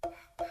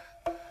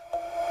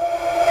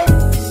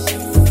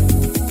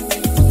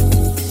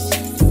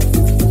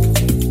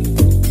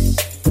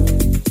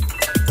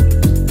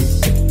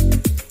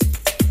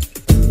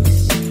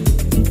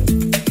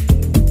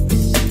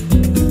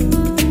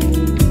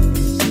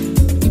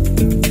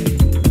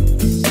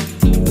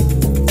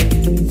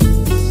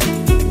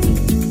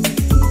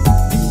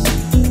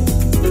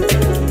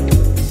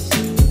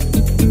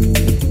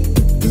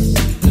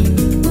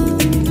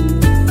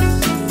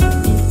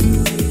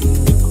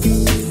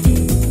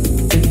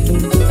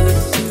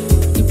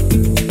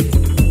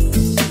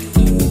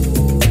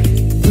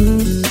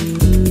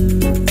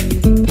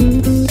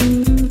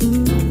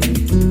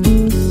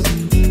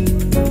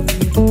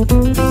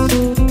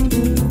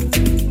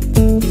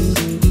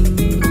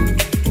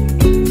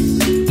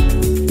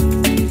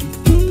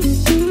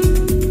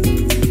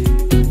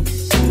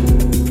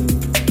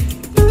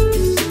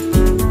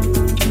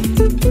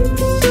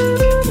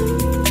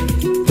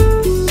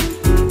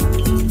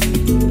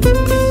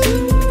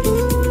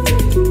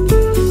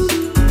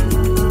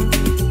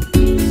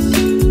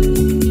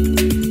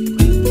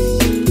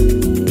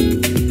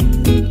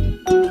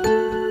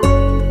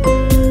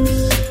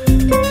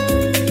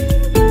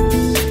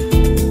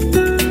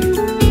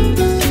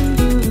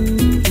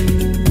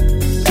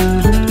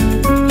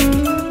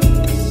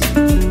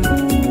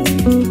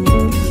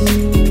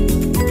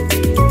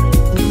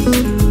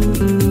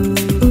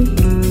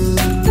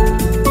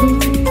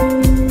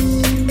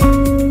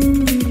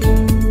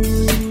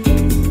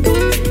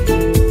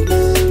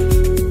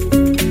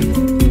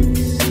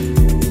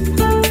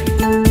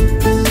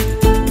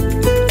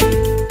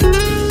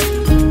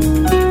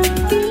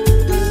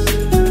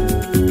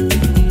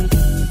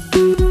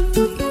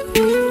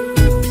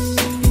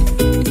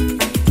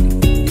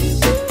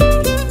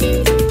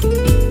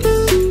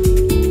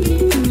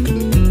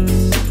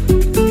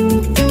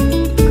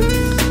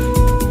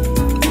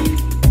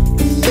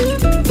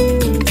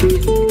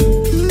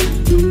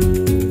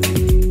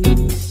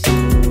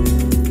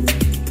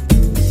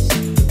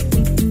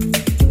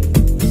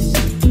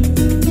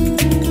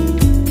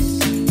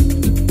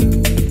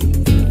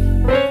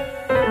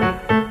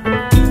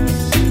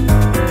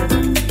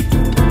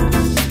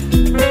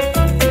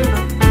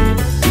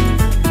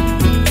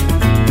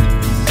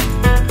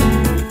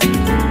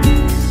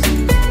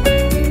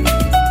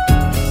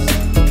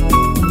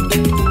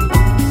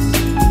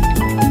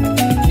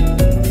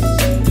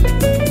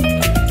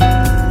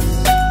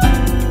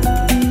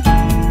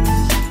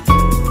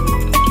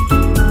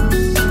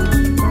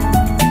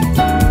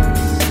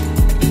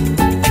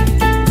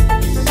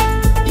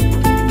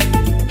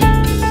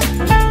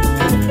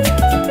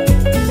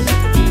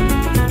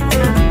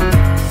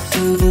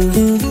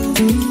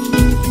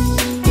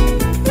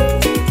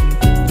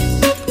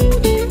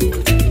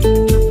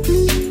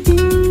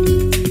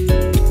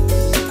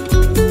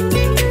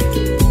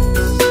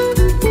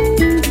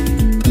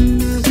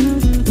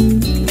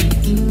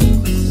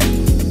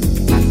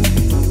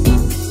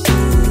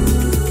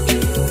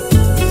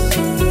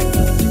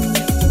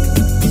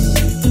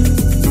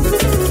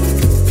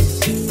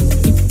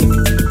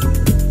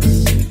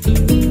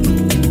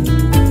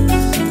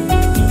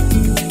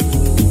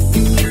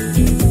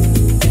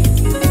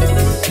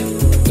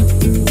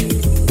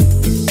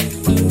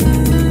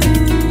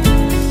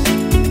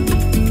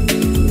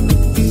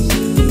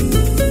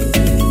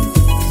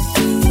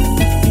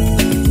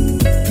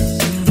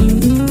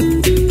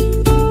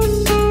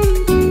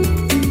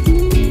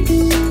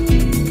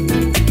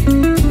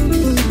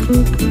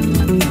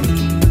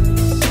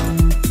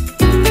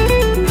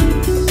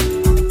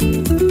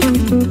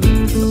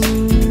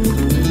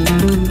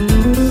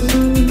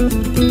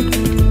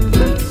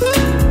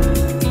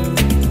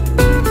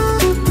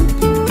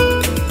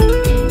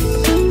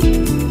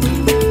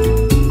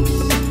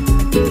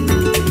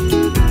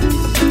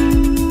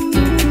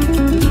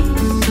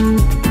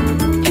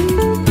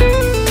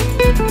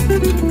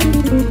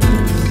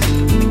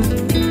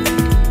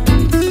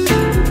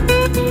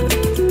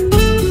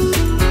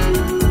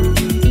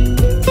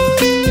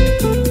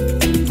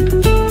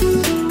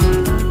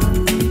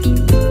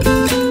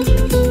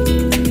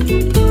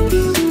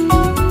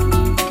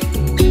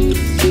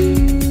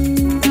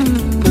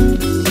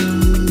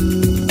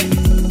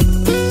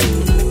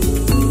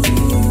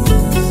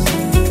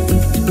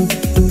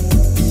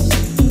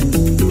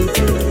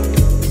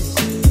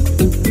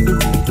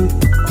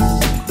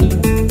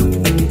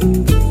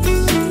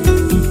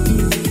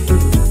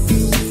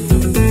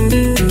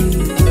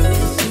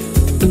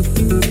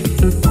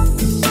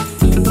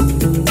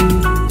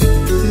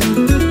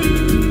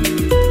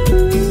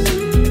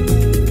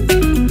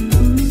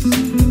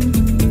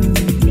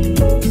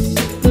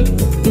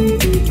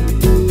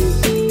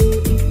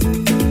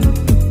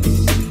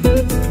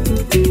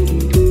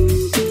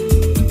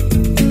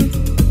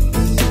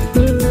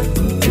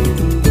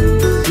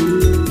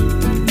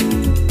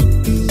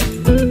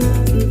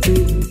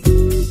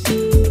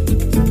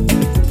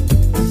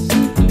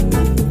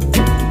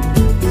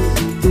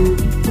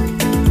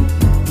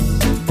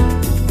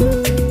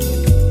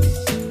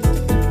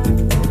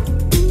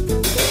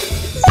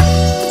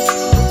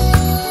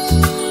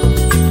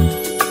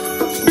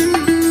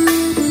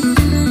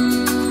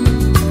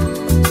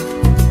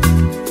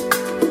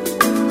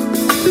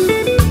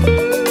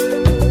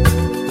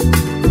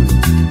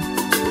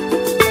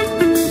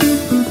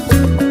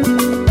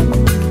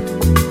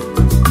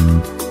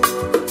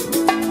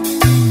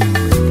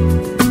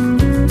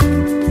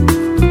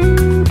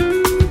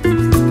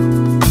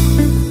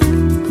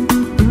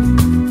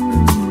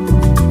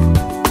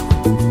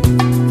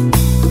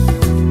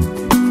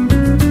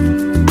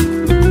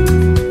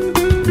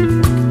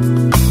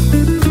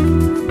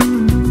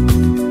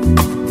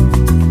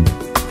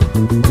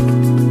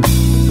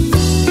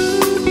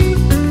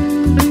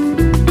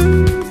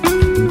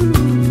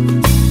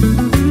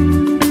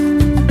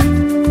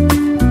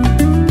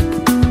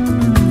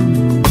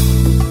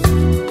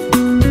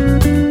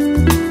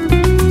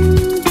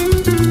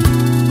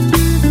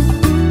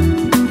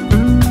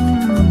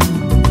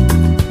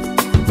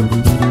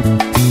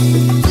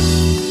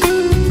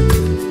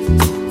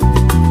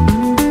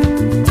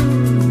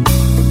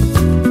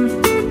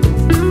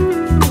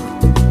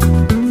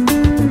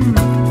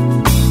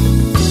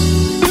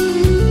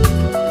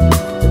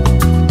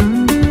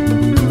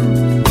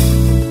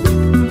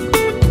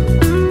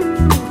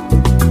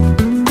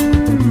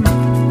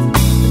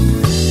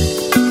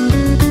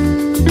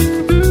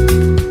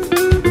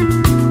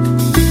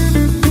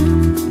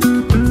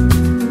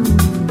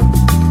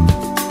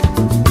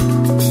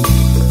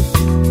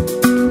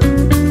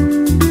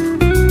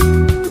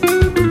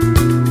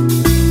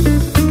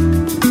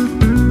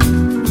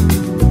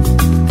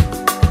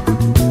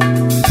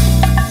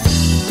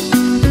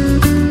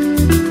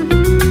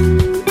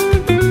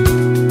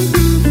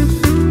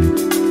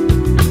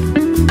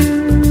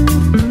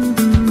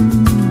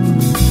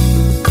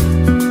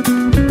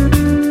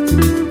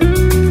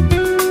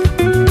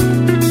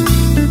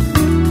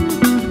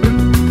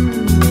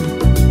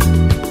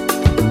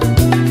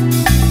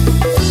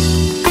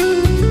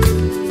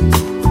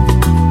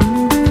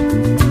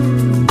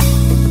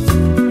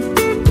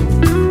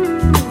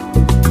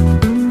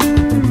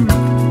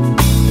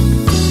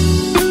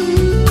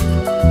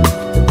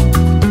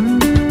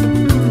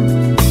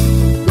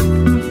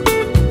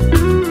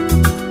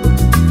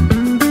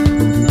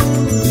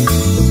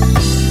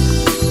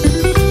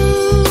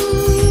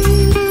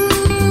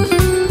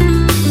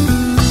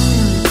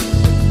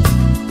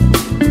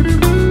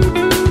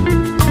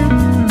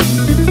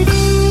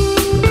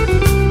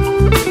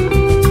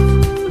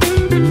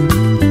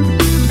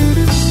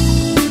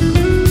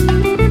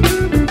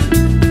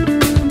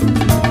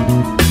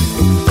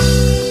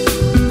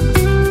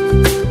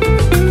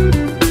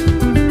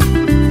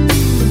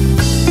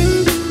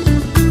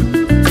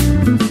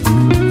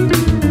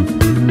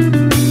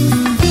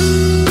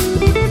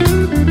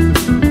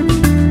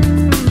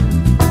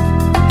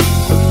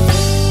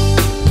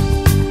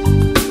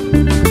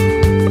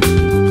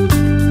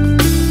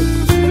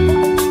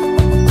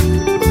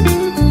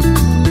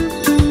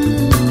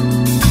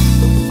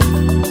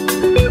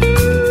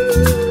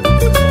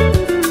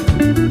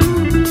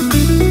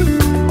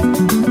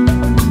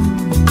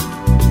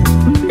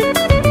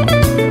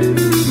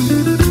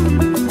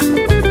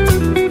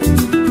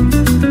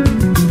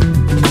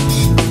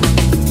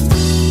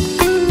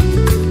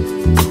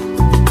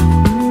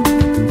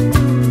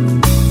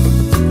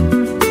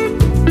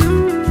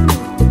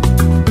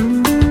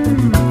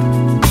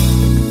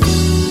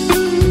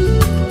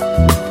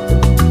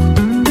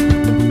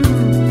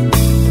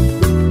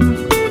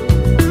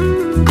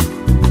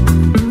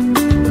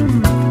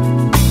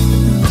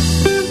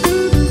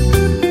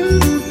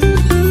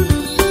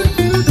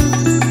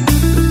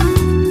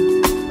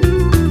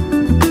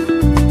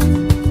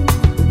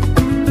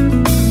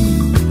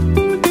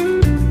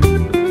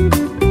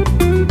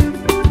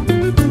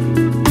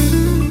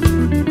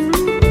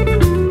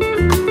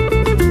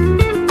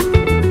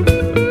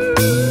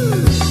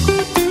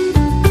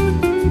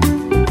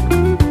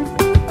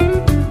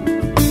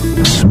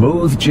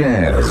 Smooth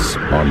Jazz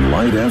on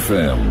Light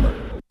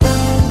FM.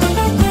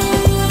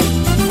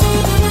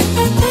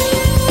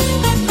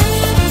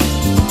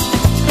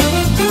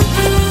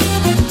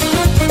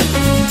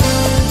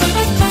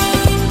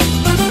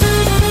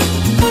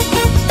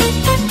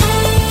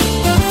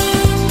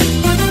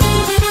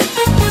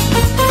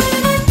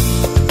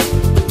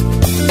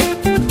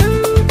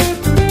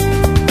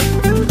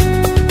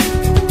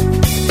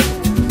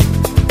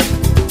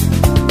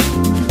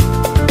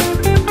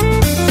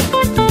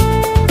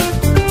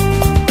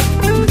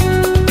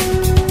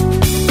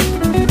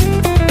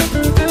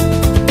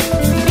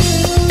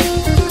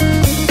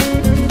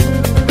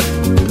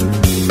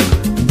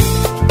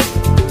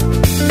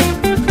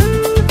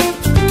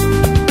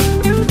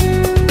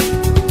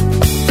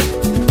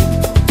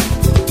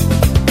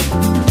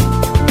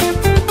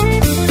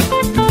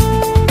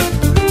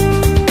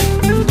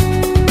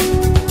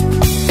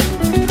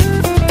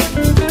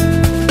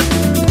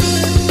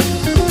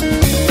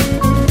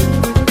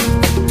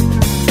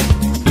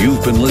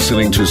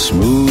 Listening to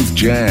Smooth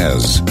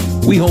Jazz.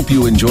 We hope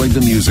you enjoyed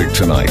the music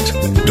tonight.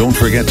 Don't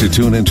forget to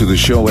tune into the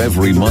show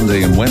every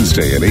Monday and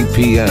Wednesday at 8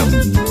 p.m.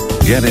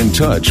 Get in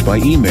touch by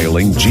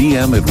emailing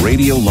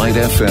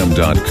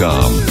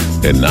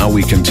gm@radiolightfm.com. And now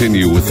we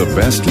continue with the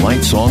best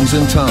light songs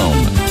in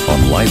town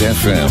on Light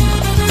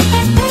FM.